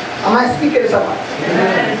 Am I speaking to somebody?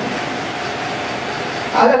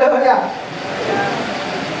 Hallelujah.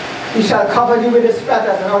 He shall cover you with his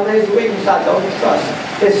feathers, and under his wings shalt thou trust.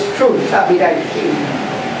 His truth shall be thy shield.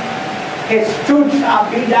 His truth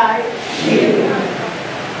shall be thy shield.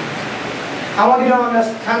 I want you to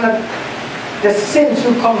understand that the sins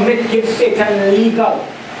you commit give Satan legal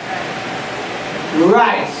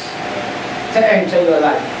rights to enter your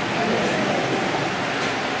life.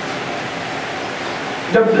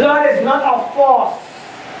 The blood is not a force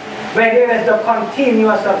where there is the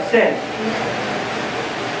continuous of sin.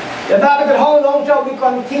 The Bible said, how long shall we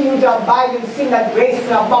continue to abide in sin that grace is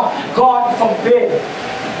abound? God forbid.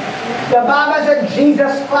 The Bible said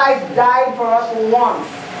Jesus Christ died for us once.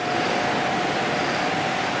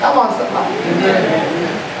 Come on, somebody.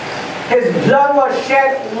 His blood was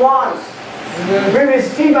shed once. We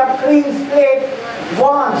receive a clean slate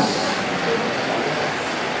once.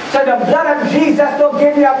 So the blood of Jesus will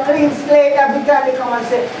give you a clean slate every time you come and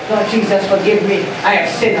say, Lord Jesus, forgive me. I have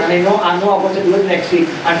sinned and I know I'm going to do it next week,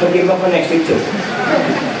 and forgive me for next week too.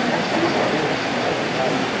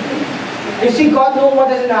 You see, God knows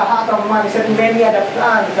what is in the heart of man. He said, many are the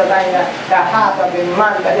plans that are in the heart of a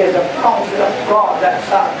man, but there is the counsel of God that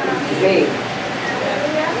shall prevail.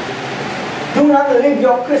 Do not live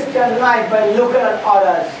your Christian life by looking at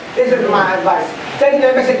others. This is my advice. Tell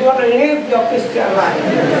them, I said, do not live your Christian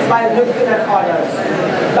life by looking at others,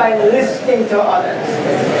 by listening to others.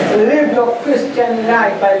 Live your Christian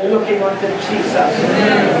life by looking unto Jesus.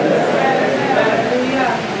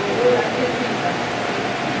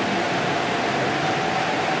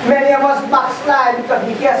 Many of us backslide because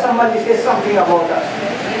we hear somebody say something about us.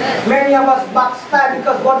 Many of us backslide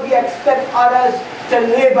because what we expect others to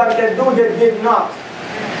live and to do, they did not.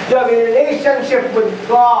 The relationship with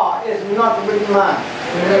God is not with man.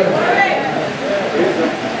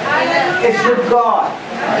 It's with God.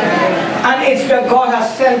 And it's where God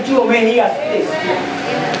has sent you when he has placed you.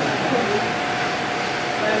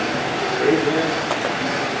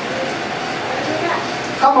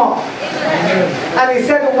 Come on. And he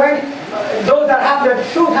said, when those that have the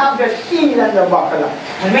truth have the shield and the buckler.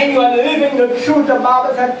 And when you are living the truth, the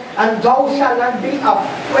Bible said, and thou shalt not be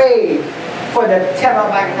afraid for the terror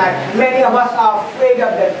by night. Many of us are afraid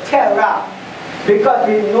of the terror because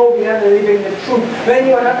we know we are not living the truth. When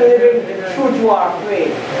you are not living the truth, you are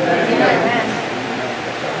afraid.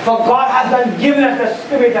 For God has not given us the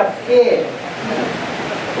spirit of fear,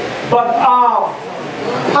 but of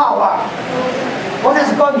power. What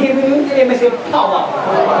has God given you? Let me say power.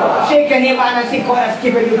 Shake your neighbor and say, God has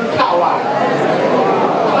given you power.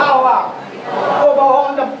 Power over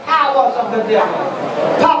all the powers of the devil.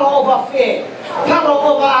 Power over fear. Power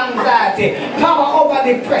over anxiety. Power over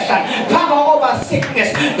depression. Power over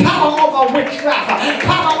sickness. Power over witchcraft.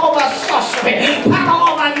 Power over sorcery.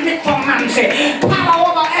 Power over necromancy. Power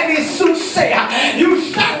over every soothsayer. You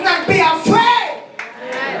shall not be afraid.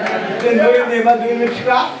 You know your neighbor doing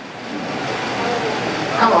witchcraft?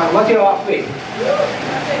 Come on, what are you afraid?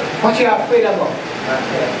 What are you afraid about?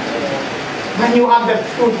 When you have the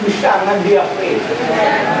truth, you shall not be afraid.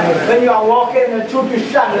 When you are walking in the truth, you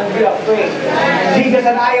shall not be afraid. Jesus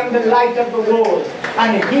said, I am the light of the world,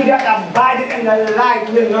 and he that abideth in the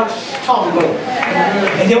light will not stumble.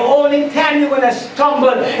 And the only time you're going to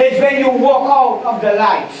stumble is when you walk out of the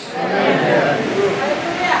light.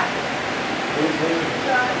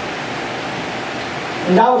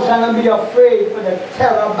 Thou shalt not be afraid for the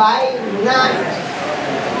terror by night.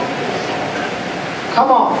 Come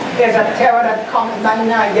on, there's a terror that comes by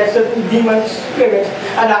night. There's certain demon spirits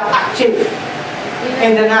that are active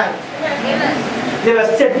in the night. There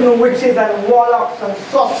are certain witches and warlocks and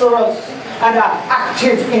sorcerers that are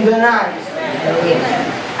active in the night.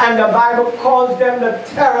 And the Bible calls them the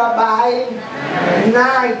terror by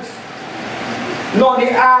night. Nor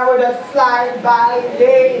the arrow that flies by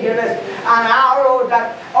day. There is an arrow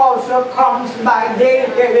that also comes by day.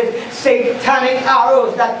 There is satanic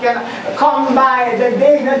arrows that can come by the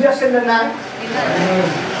day, not just in the night.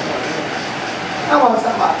 Come on,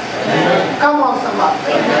 somebody. Come on,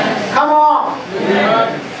 somebody. Come on.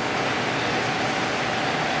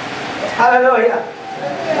 Hallelujah.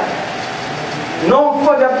 Known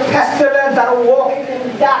for the pestilence that are walking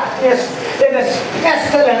in darkness. There is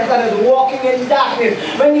pestilence that is walking in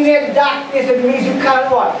darkness. When you hear darkness, it means you can't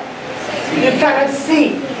what? You cannot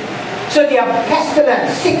see. So there are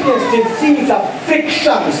pestilence, sickness, disease,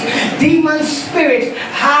 afflictions, demon spirits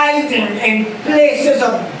hiding in places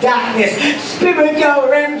of darkness, spiritual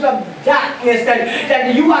realms of darkness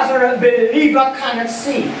that you as a believer cannot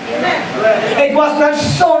see. Amen. It was not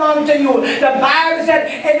shown unto you. The Bible said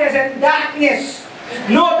it is in darkness.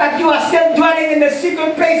 Know that you are still dwelling in the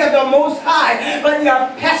secret place of the Most High, but you are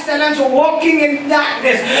pestilence walking in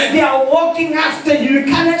darkness. They are walking after you. You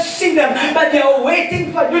cannot see them, but they are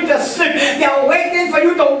waiting for you to sleep. They are waiting for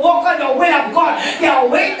you to walk on the will of God. They are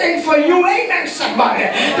waiting for you, amen, somebody,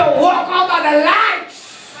 to walk out of the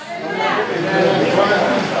lights.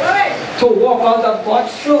 To walk out of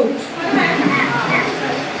God's truth.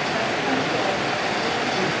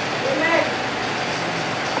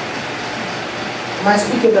 Am I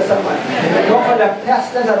speaking to somebody? Not for the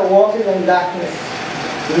pestilence that are walking in darkness.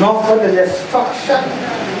 Not for the destruction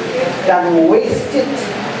that wasted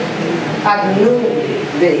at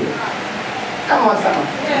noonday. Come on,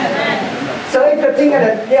 somebody. So if you think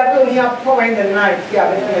that they are only have power in the night, they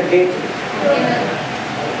have it in the day.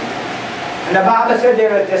 And the Bible said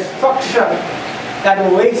there is destruction that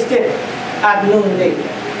wasted at noonday.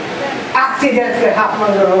 Accidents that happen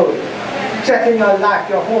on the road, threatening your life,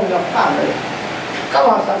 your home, your family. Come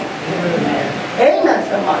on, somebody. Amen,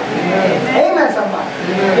 somebody. Amen, somebody.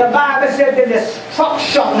 The Bible said the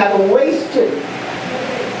destruction that wasted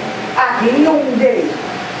at noonday.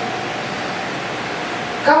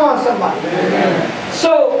 Come on, somebody.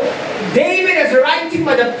 So, David is writing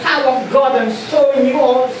by the power of God and showing you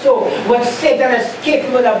also what Satan is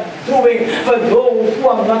capable of doing for those who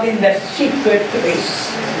are not in the secret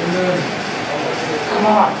place. Come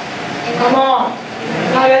on. Come on.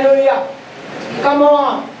 Hallelujah. Come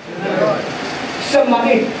on.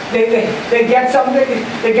 Somebody, they get something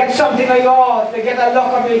of yours, they get a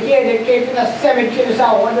lock of your hair, they came in a cemetery and say,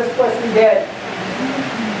 oh, when this person dead.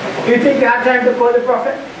 You think they had time to call the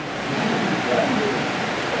prophet?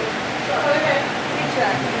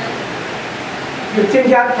 You think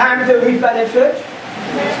you have time to read by the church?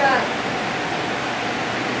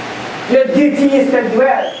 Your duty is to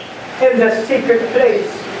dwell in the secret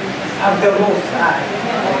place of the Most High.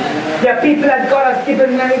 There are people that God has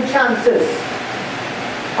given many chances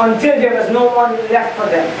until there was no one left for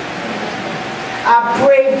them. I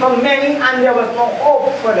prayed for many and there was no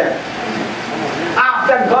hope for them.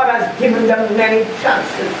 After God has given them many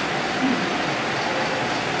chances.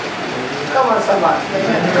 Come on, somebody.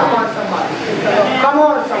 Come on, somebody. Come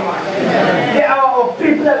on, somebody. There are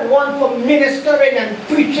people that want for ministering and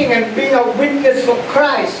preaching and being a witness for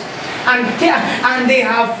Christ. And they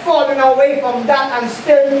have fallen away from that and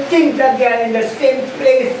still think that they are in the same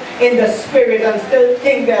place in the spirit and still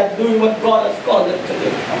think they are doing what God has called them to do.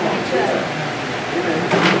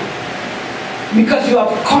 Because you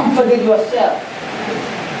have comforted yourself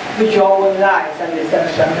with your own lies and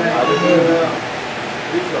deception.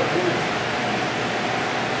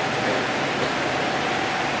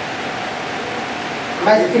 Am I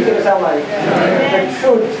speaking to somebody? The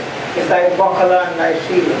truth is thy buckler and thy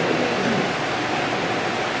shield.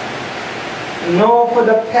 Nor for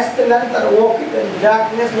the pestilence that walketh in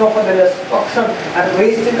darkness, nor for the destruction and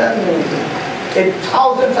wasted at noon.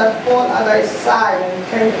 1,000 shall fall at thy side, and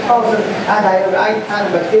 10,000 at thy right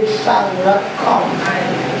hand, but it shall not come.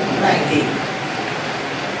 90.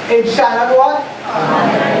 It shall not what?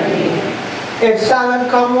 90. It shall not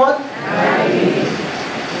come what? 90.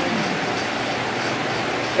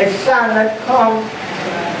 It shall not come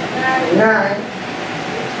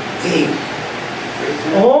 90.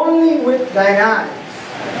 Only with thine eyes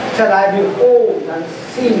shall I behold and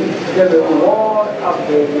see the reward of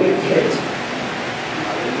the wicked.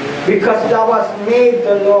 Because thou hast made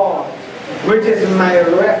the Lord, which is my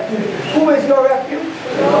refuge. Who is your refuge?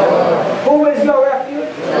 Lord. Who is your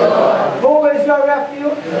refuge? Lord. Who is your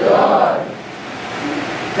refuge? Lord.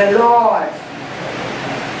 The Lord.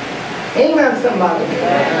 Amen, somebody.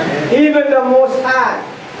 Amen. Even the Most High,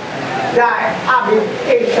 thy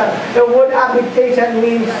habitation. The word habitation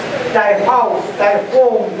means thy house, thy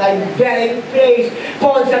home, thy dwelling place.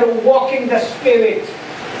 Paul said, walk in the Spirit.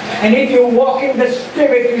 And if you walk in the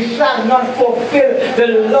Spirit, you shall not fulfill the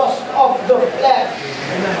lust of the flesh.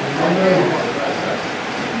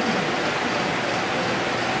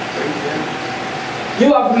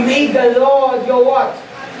 You have made the Lord your what?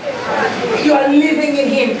 You are living in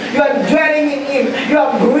Him. You are dwelling in Him. You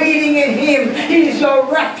are breathing in Him. He is your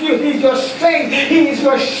refuge. He is your strength. He is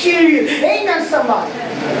your shield. Amen, somebody.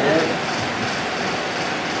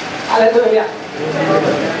 Hallelujah.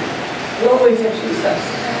 Glory to Jesus.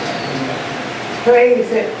 Praise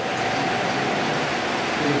Him.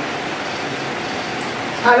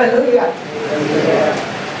 Hallelujah.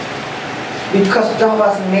 Because thou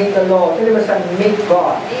hast made the Lord. Tell us and make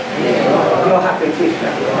God your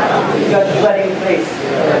habitation, your dwelling place,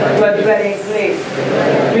 your dwelling place.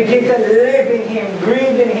 Begin to live in Him,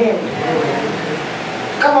 breathe in Him.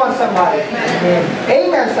 Come on, somebody.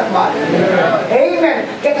 Amen, somebody. Amen.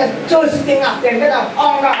 Get a thirsting after Him, get a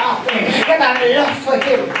hunger after Him, get a love for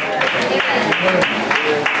Him.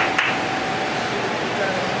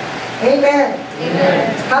 Amen.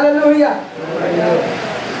 Hallelujah.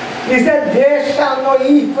 He said, there shall no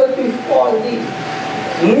evil befall thee,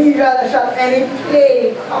 neither shall any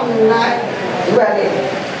plague come nigh dwelling.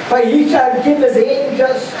 For He shall give His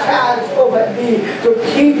angels charge over thee, to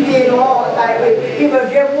keep thee in all thy ways. He will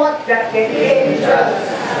give what? That the angels.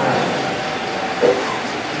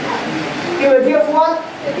 He will give what?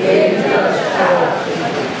 The angels charge.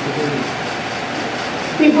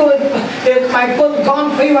 People might put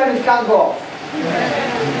gun for you and it can't go off.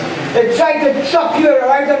 They try to chop you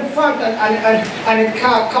right in front and it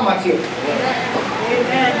can't come at you.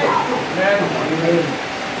 Amen.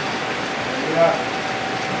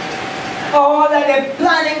 Oh, that they're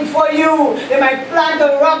planning for you. They might plan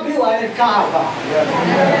to rob you and it can't happen.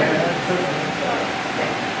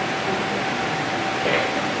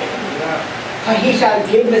 For He shall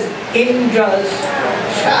give His angels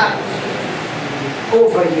charge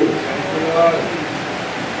over you.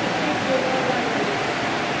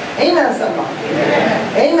 Amen, someone.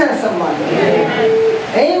 Amen, someone.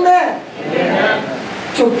 Amen.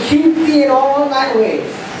 To keep thee in all thy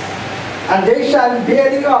ways, and they shall bear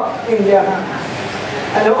thee up in their hands.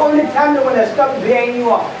 And the only time they're going to stop bearing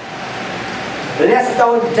you up, lest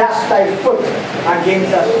thou dash thy foot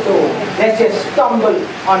against a stone, lest you stumble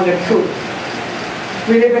on the truth.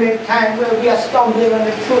 We live in a time where we are stumbling on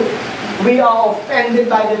the truth. We are offended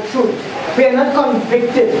by the truth. We are not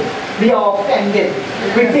convicted. We are offended.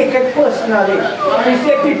 We take it personally. We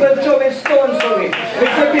say people throwing stones away. We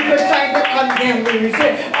say people trying to condemn me. We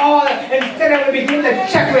say, oh, instead of we begin to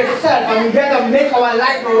check ourselves and we better make our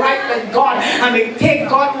life right with God and we take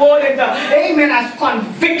God's word into, amen, as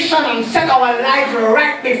conviction and set our lives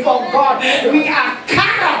right before God. We are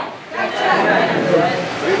carnal. That's right.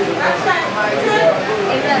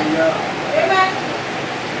 Amen. Amen.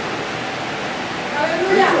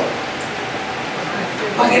 Hallelujah.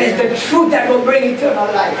 But it is the truth that will bring eternal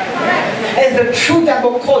life. It is the truth that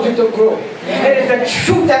will cause you to grow. It is the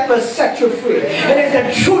truth that will set you free. It is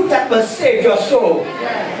the truth that will save your soul.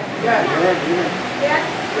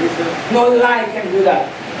 No lie can do that.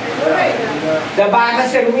 The Bible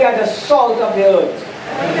said we are the salt of the earth.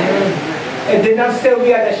 It did not say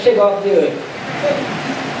we are the sugar of the earth.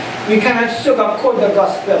 We cannot sugarcoat the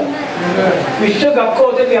gospel. We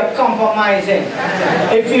sugarcoat it, we are compromising.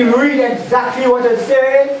 If you read exactly what it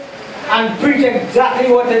says, and preach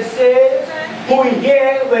exactly what it says. Who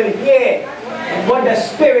hear will hear what the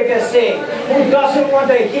Spirit is saying. Who doesn't want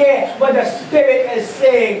to hear what the Spirit is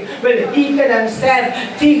saying will heed to themselves,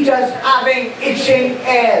 teachers having itching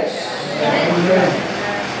ears.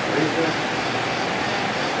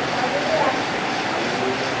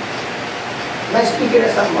 Let's speak to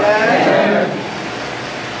somebody.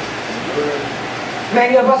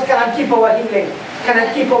 Many of us cannot keep our healing,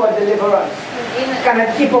 cannot keep our deliverance,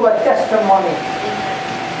 cannot keep our testimony.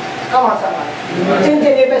 Come on, somebody. Tell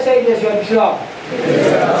your neighbor, say it is your job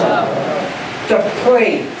to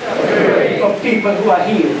pray for people who are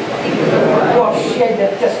healed, who have shared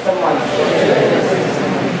their testimony.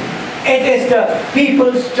 It is the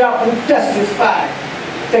people's job who testify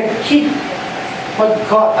to keep what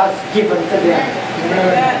God has given to them.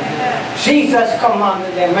 Jesus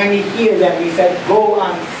commanded them, when he healed them, he said, go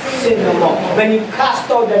and sin no more. When he cast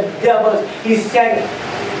out the devils, he said,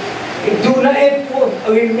 do not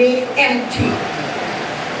remain empty.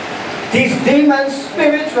 These demon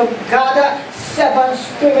spirits will gather 7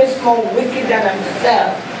 spirits more wicked than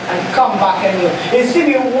themselves and come back in you. You see,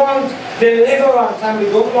 we want deliverance and we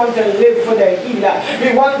don't want to live for the healer.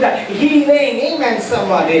 We want the healing, amen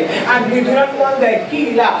somebody. And we do not want the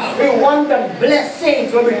healer. We want the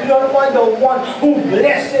blessings, but we do not want the one who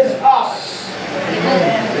blesses us.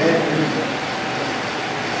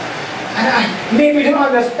 And maybe we don't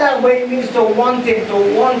understand what it means to want it. To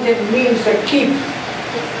want it means to keep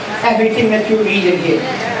everything that you read in here.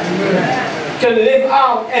 To live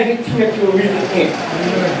out everything that you read in here.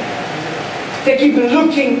 To keep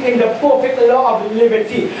looking in the perfect law of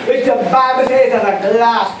liberty, which the Bible says is a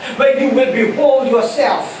glass where you will behold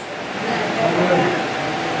yourself.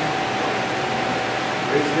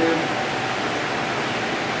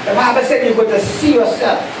 The Bible said you're going to see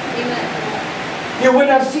yourself. You will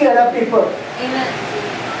not see other people.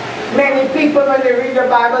 Many people, when they read the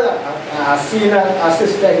Bible, I've seen a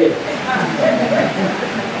sister here.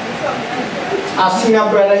 I've seen a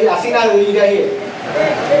brother here. I've seen a leader here.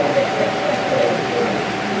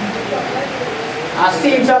 I've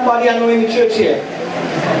seen somebody I know in the church here.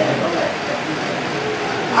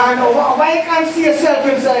 And why you can't see yourself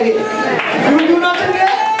inside here? You do nothing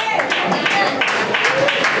there?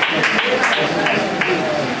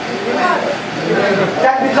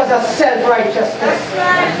 That's because of self-righteousness.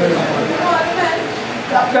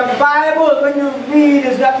 The Bible, when you read,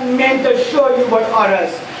 is not meant to show you about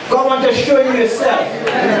others. God wants to show you yourself.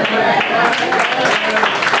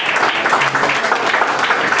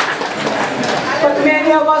 But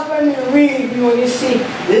many of us, when we read, you only see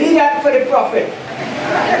leader for the prophet,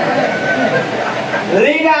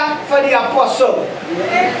 leader for the apostle.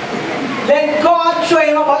 Let God show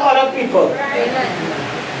you about other people.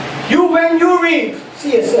 You, when you read,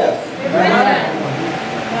 see yourself. Amen.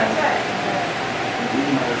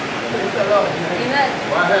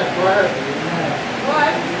 Go ahead.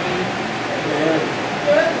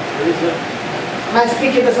 Am I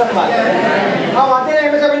speaking to somebody? I want to tell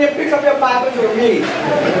you, when you pick up your Bible to read,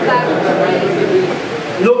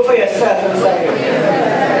 look for yourself inside.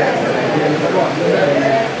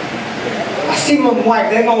 I see my wife,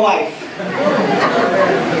 there's my wife.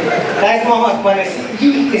 That's my husband.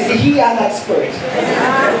 You see, he has that spirit.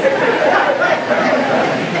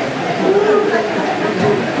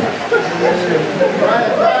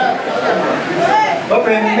 But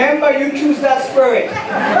remember, you choose that spirit.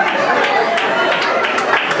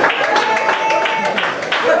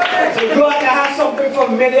 So you have to have something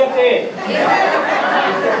familiar to it.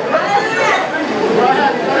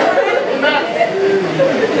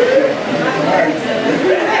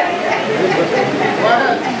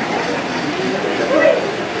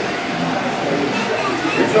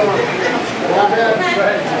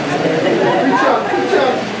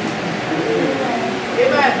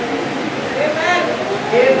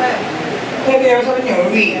 Maybe there's something you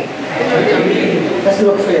read. Let's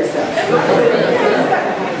look for yourself.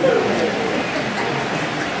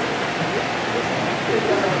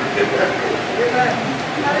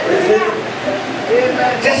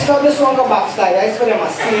 Just not this one go backslide. I saw them a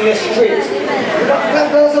serious straight.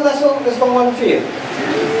 That's one for you.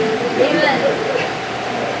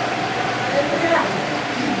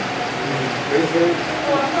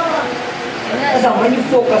 Listen, when you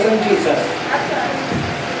focus on Jesus,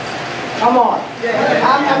 come on.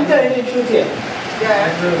 I'm telling you the truth here.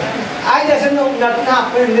 I just know nothing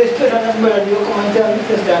happened in this church on this morning. You come and tell me,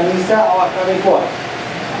 Sister Anissa, or a report.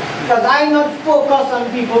 Because I not focus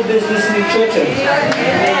on people business in the churches.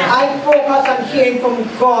 I focus on hearing from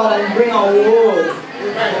God and bring a word.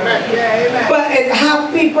 But it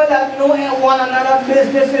have people that know one another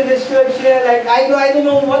business in this church here. Like I don't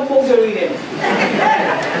know what books they're reading.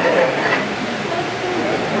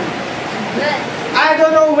 I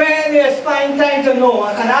don't know where they find time to know,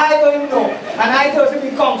 and I don't know. And I just be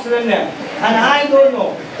counseling them, and I don't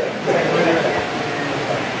know.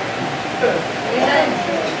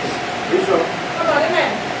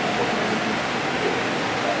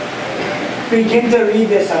 Begin to read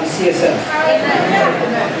this and see yourself.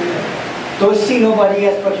 Don't see nobody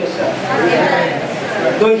else but yourself.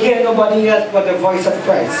 Don't hear nobody else but the voice of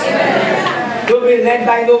Christ. Don't be led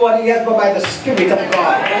by nobody else but by the Spirit of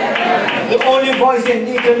God. The only voice you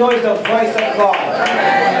need to know is the voice of God.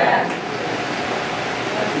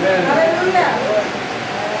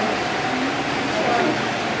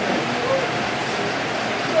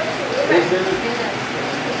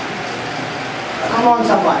 Come on,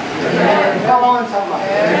 somebody. Come on, somebody.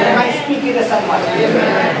 Am I speaking to somebody?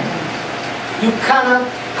 You cannot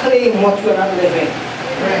claim what you are not living.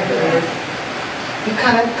 You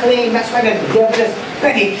cannot claim. That's why the devil is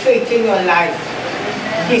penetrating your life.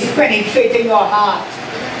 He's penetrating your heart.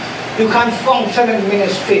 You can't function in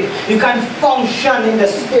ministry. You can't function in the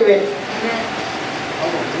spirit.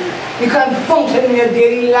 You can't function in your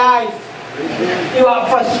daily life. You are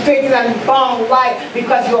frustrated and bound. Why?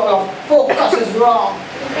 Because your focus is wrong.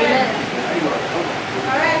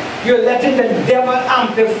 You're letting the devil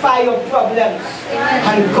amplify your problems.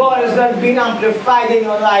 And God is not being amplified in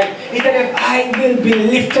your life. He said, if I will be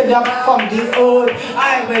lifted up from the earth,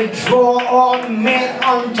 I will draw all men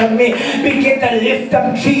unto me. Begin to lift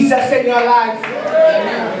up Jesus in your life.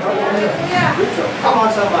 Come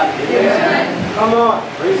on, somebody. Come on.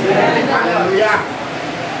 Hallelujah.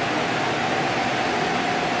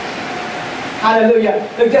 Hallelujah.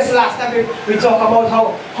 Look, just last time we talked about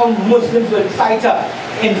how Muslims will try to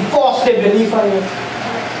enforce their belief on you.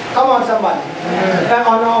 Come on, somebody. And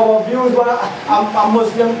on our views, when a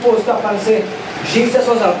Muslim post up and say, Jesus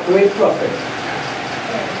was a great prophet.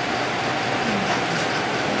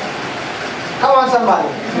 Come on, somebody.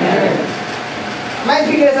 Am I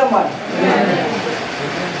speaking to somebody?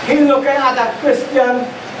 He's looking at a Christian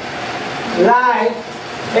live.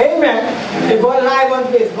 Amen. He go live on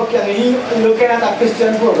Facebook and he looking at a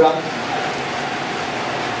Christian program.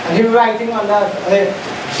 And he writing on that,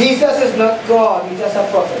 Jesus is not God, he's just a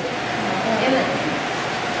prophet. Amen.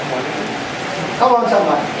 Come on,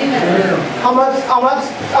 somebody. Amen.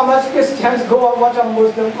 How much Christians go and watch a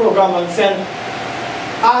Muslim program and say,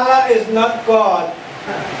 Allah is not God.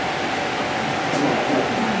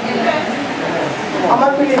 How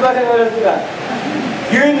much believers in order to do that?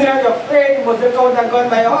 You in there, you're afraid you must look out and go in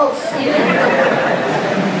my house.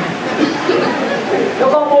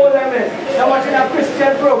 Look how old them is. They're watching a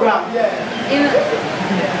Christian program.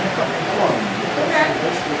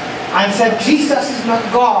 And said, Jesus is not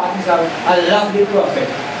God, he's a lovely prophet.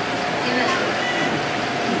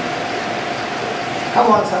 Come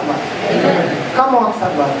on, somebody. Come on,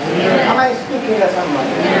 somebody. Am I speaking to somebody?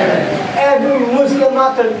 Every Muslim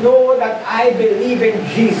has to know that I believe in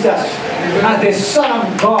Jesus as the Son of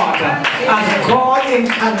God, as God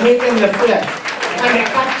incarnate in the flesh, and they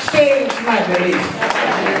can't change my belief.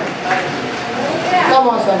 Come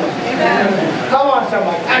on, somebody. Come on,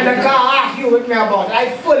 somebody. And they can't argue with me about it.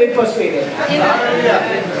 I'm fully persuaded.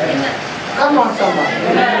 Come on, somebody.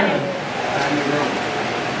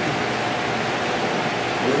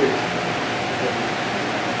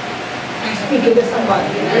 Am I speaking to somebody?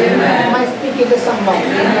 Am I speaking to somebody?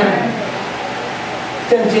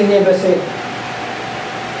 Turn to your neighbor, say,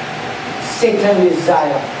 Satan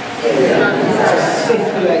desire to sift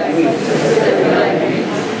you like wheat.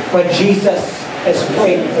 But Jesus is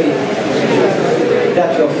praying for you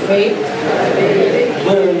that your faith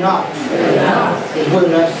will not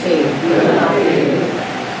fail.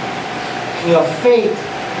 Your faith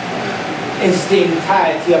is the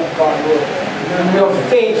entirety of God's word. Your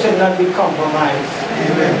faith should not be compromised.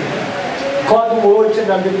 God's word should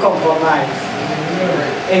not be compromised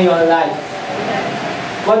in your life.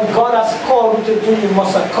 What God has called you to do, you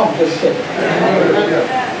must accomplish it.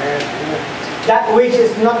 That which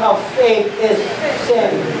is not of faith is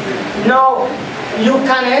sin. No, you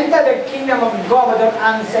can enter the kingdom of God without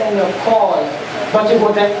answering your call, but you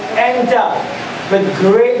will then enter with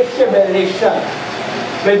great tribulation,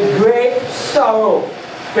 with great sorrow,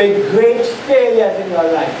 with great failures in your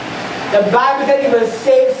life. The Bible said he will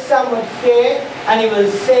save some with fear, and he will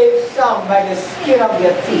save some by the skin of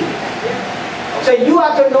their teeth. So you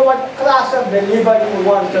have to know what class of believer you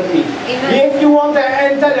want to be. Amen. If you want to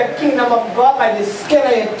enter the kingdom of God by the skin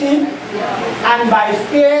of your teeth and by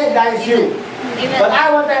fear, that is you. Amen. But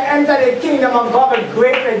I want to enter the kingdom of God with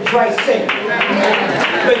great rejoicing,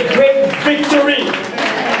 with great victory,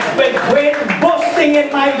 with great boasting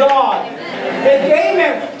in my God.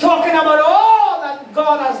 Amen. Talking about all that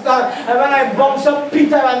God has done. And when I bounce up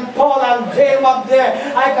Peter and Paul and James up there,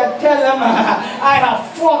 I can tell them, I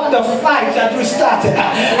have fought the fight that you started,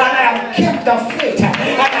 and I have kept the faith, and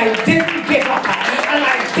I didn't give up, and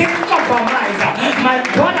I didn't compromise. My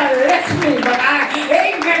brother left me, but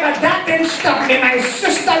but that didn't stop me. My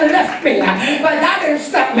sister left me, but that didn't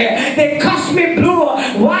stop me. They cussed me blue,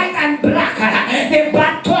 white, and black. They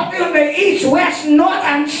bad talked me on the east, west, north,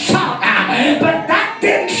 and south, but that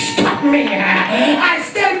didn't stop me. I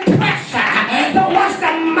still press towards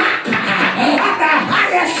the mark of the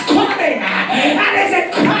highest calling, and is in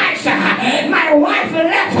Christ. My wife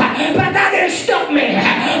left, but that didn't stop me.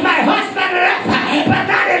 My husband left, but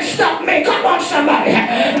that didn't stop me. Come on, somebody.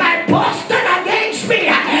 My boss stood against me,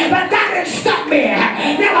 but that didn't stop me.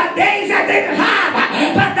 There were days I didn't have,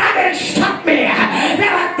 but that didn't stop me.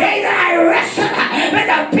 There were days that I wrestled with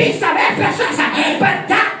the peace of Ephesus, but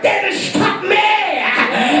that didn't stop me.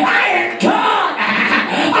 I endured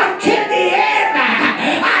until the end.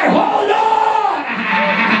 I hold on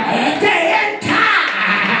to enter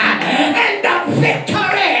in the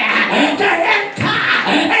victory, to enter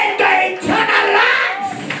in the eternal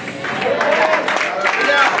life.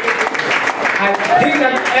 I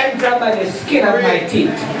didn't enter by the skin of my teeth.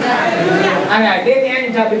 And I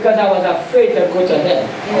didn't enter because I was afraid to go to hell.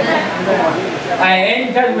 I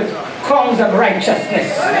entered with crowns of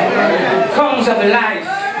righteousness, crowns of life.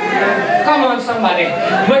 Come on, somebody.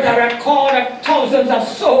 With a record of thousands of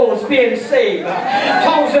souls being saved,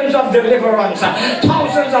 thousands of deliverance,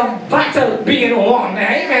 thousands of battles being won.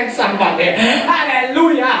 Amen, somebody.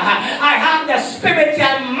 Hallelujah. I have the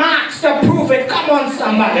spiritual marks to prove it. Come on,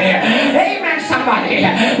 somebody. Amen, somebody.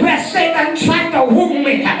 Where Satan tried to wound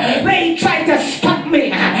me, where he tried to stop me,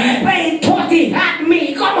 where he thought he had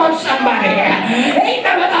me. Come on, somebody. Amen.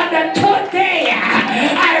 But on the third day,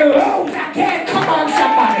 I rose again. Come on,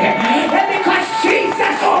 somebody. And because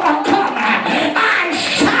Jesus overcome, I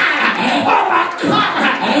shall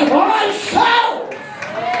overcome also.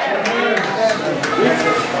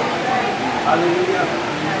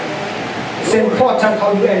 It's important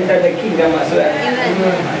how you enter the kingdom as well.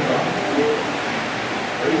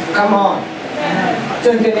 Come on.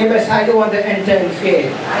 Turn to neighbors, I don't want to enter in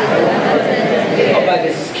fear. Or by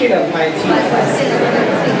the skin of my teeth.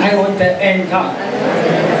 I want to enter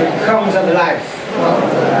the crowns of life.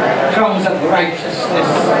 Crowns of righteousness.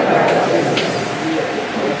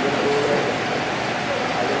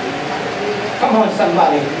 Come on,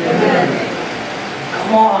 somebody.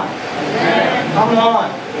 Come on. Come on.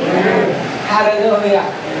 Hallelujah.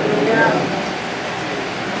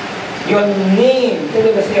 Your name,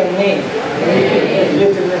 tell us your name, is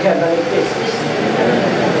written in the heavenly places.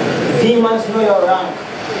 Demons know your rank,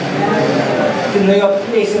 to know your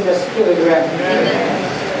place in the spirit realm.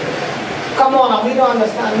 Come on, we don't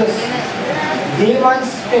understand this. Demon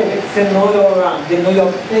spirits, they know your rank, they know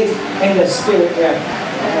your place in the spirit realm.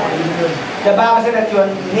 The Bible said that your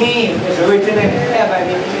name is written in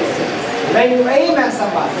heavenly places. Amen,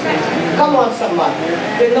 somebody. Come on, somebody.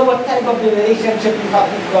 They know what type of relationship you have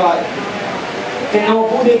with God. They know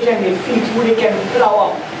who they can defeat, who they can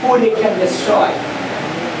plow up, who they can destroy.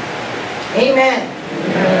 Amen.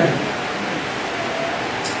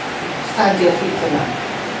 Stand to your feet tonight.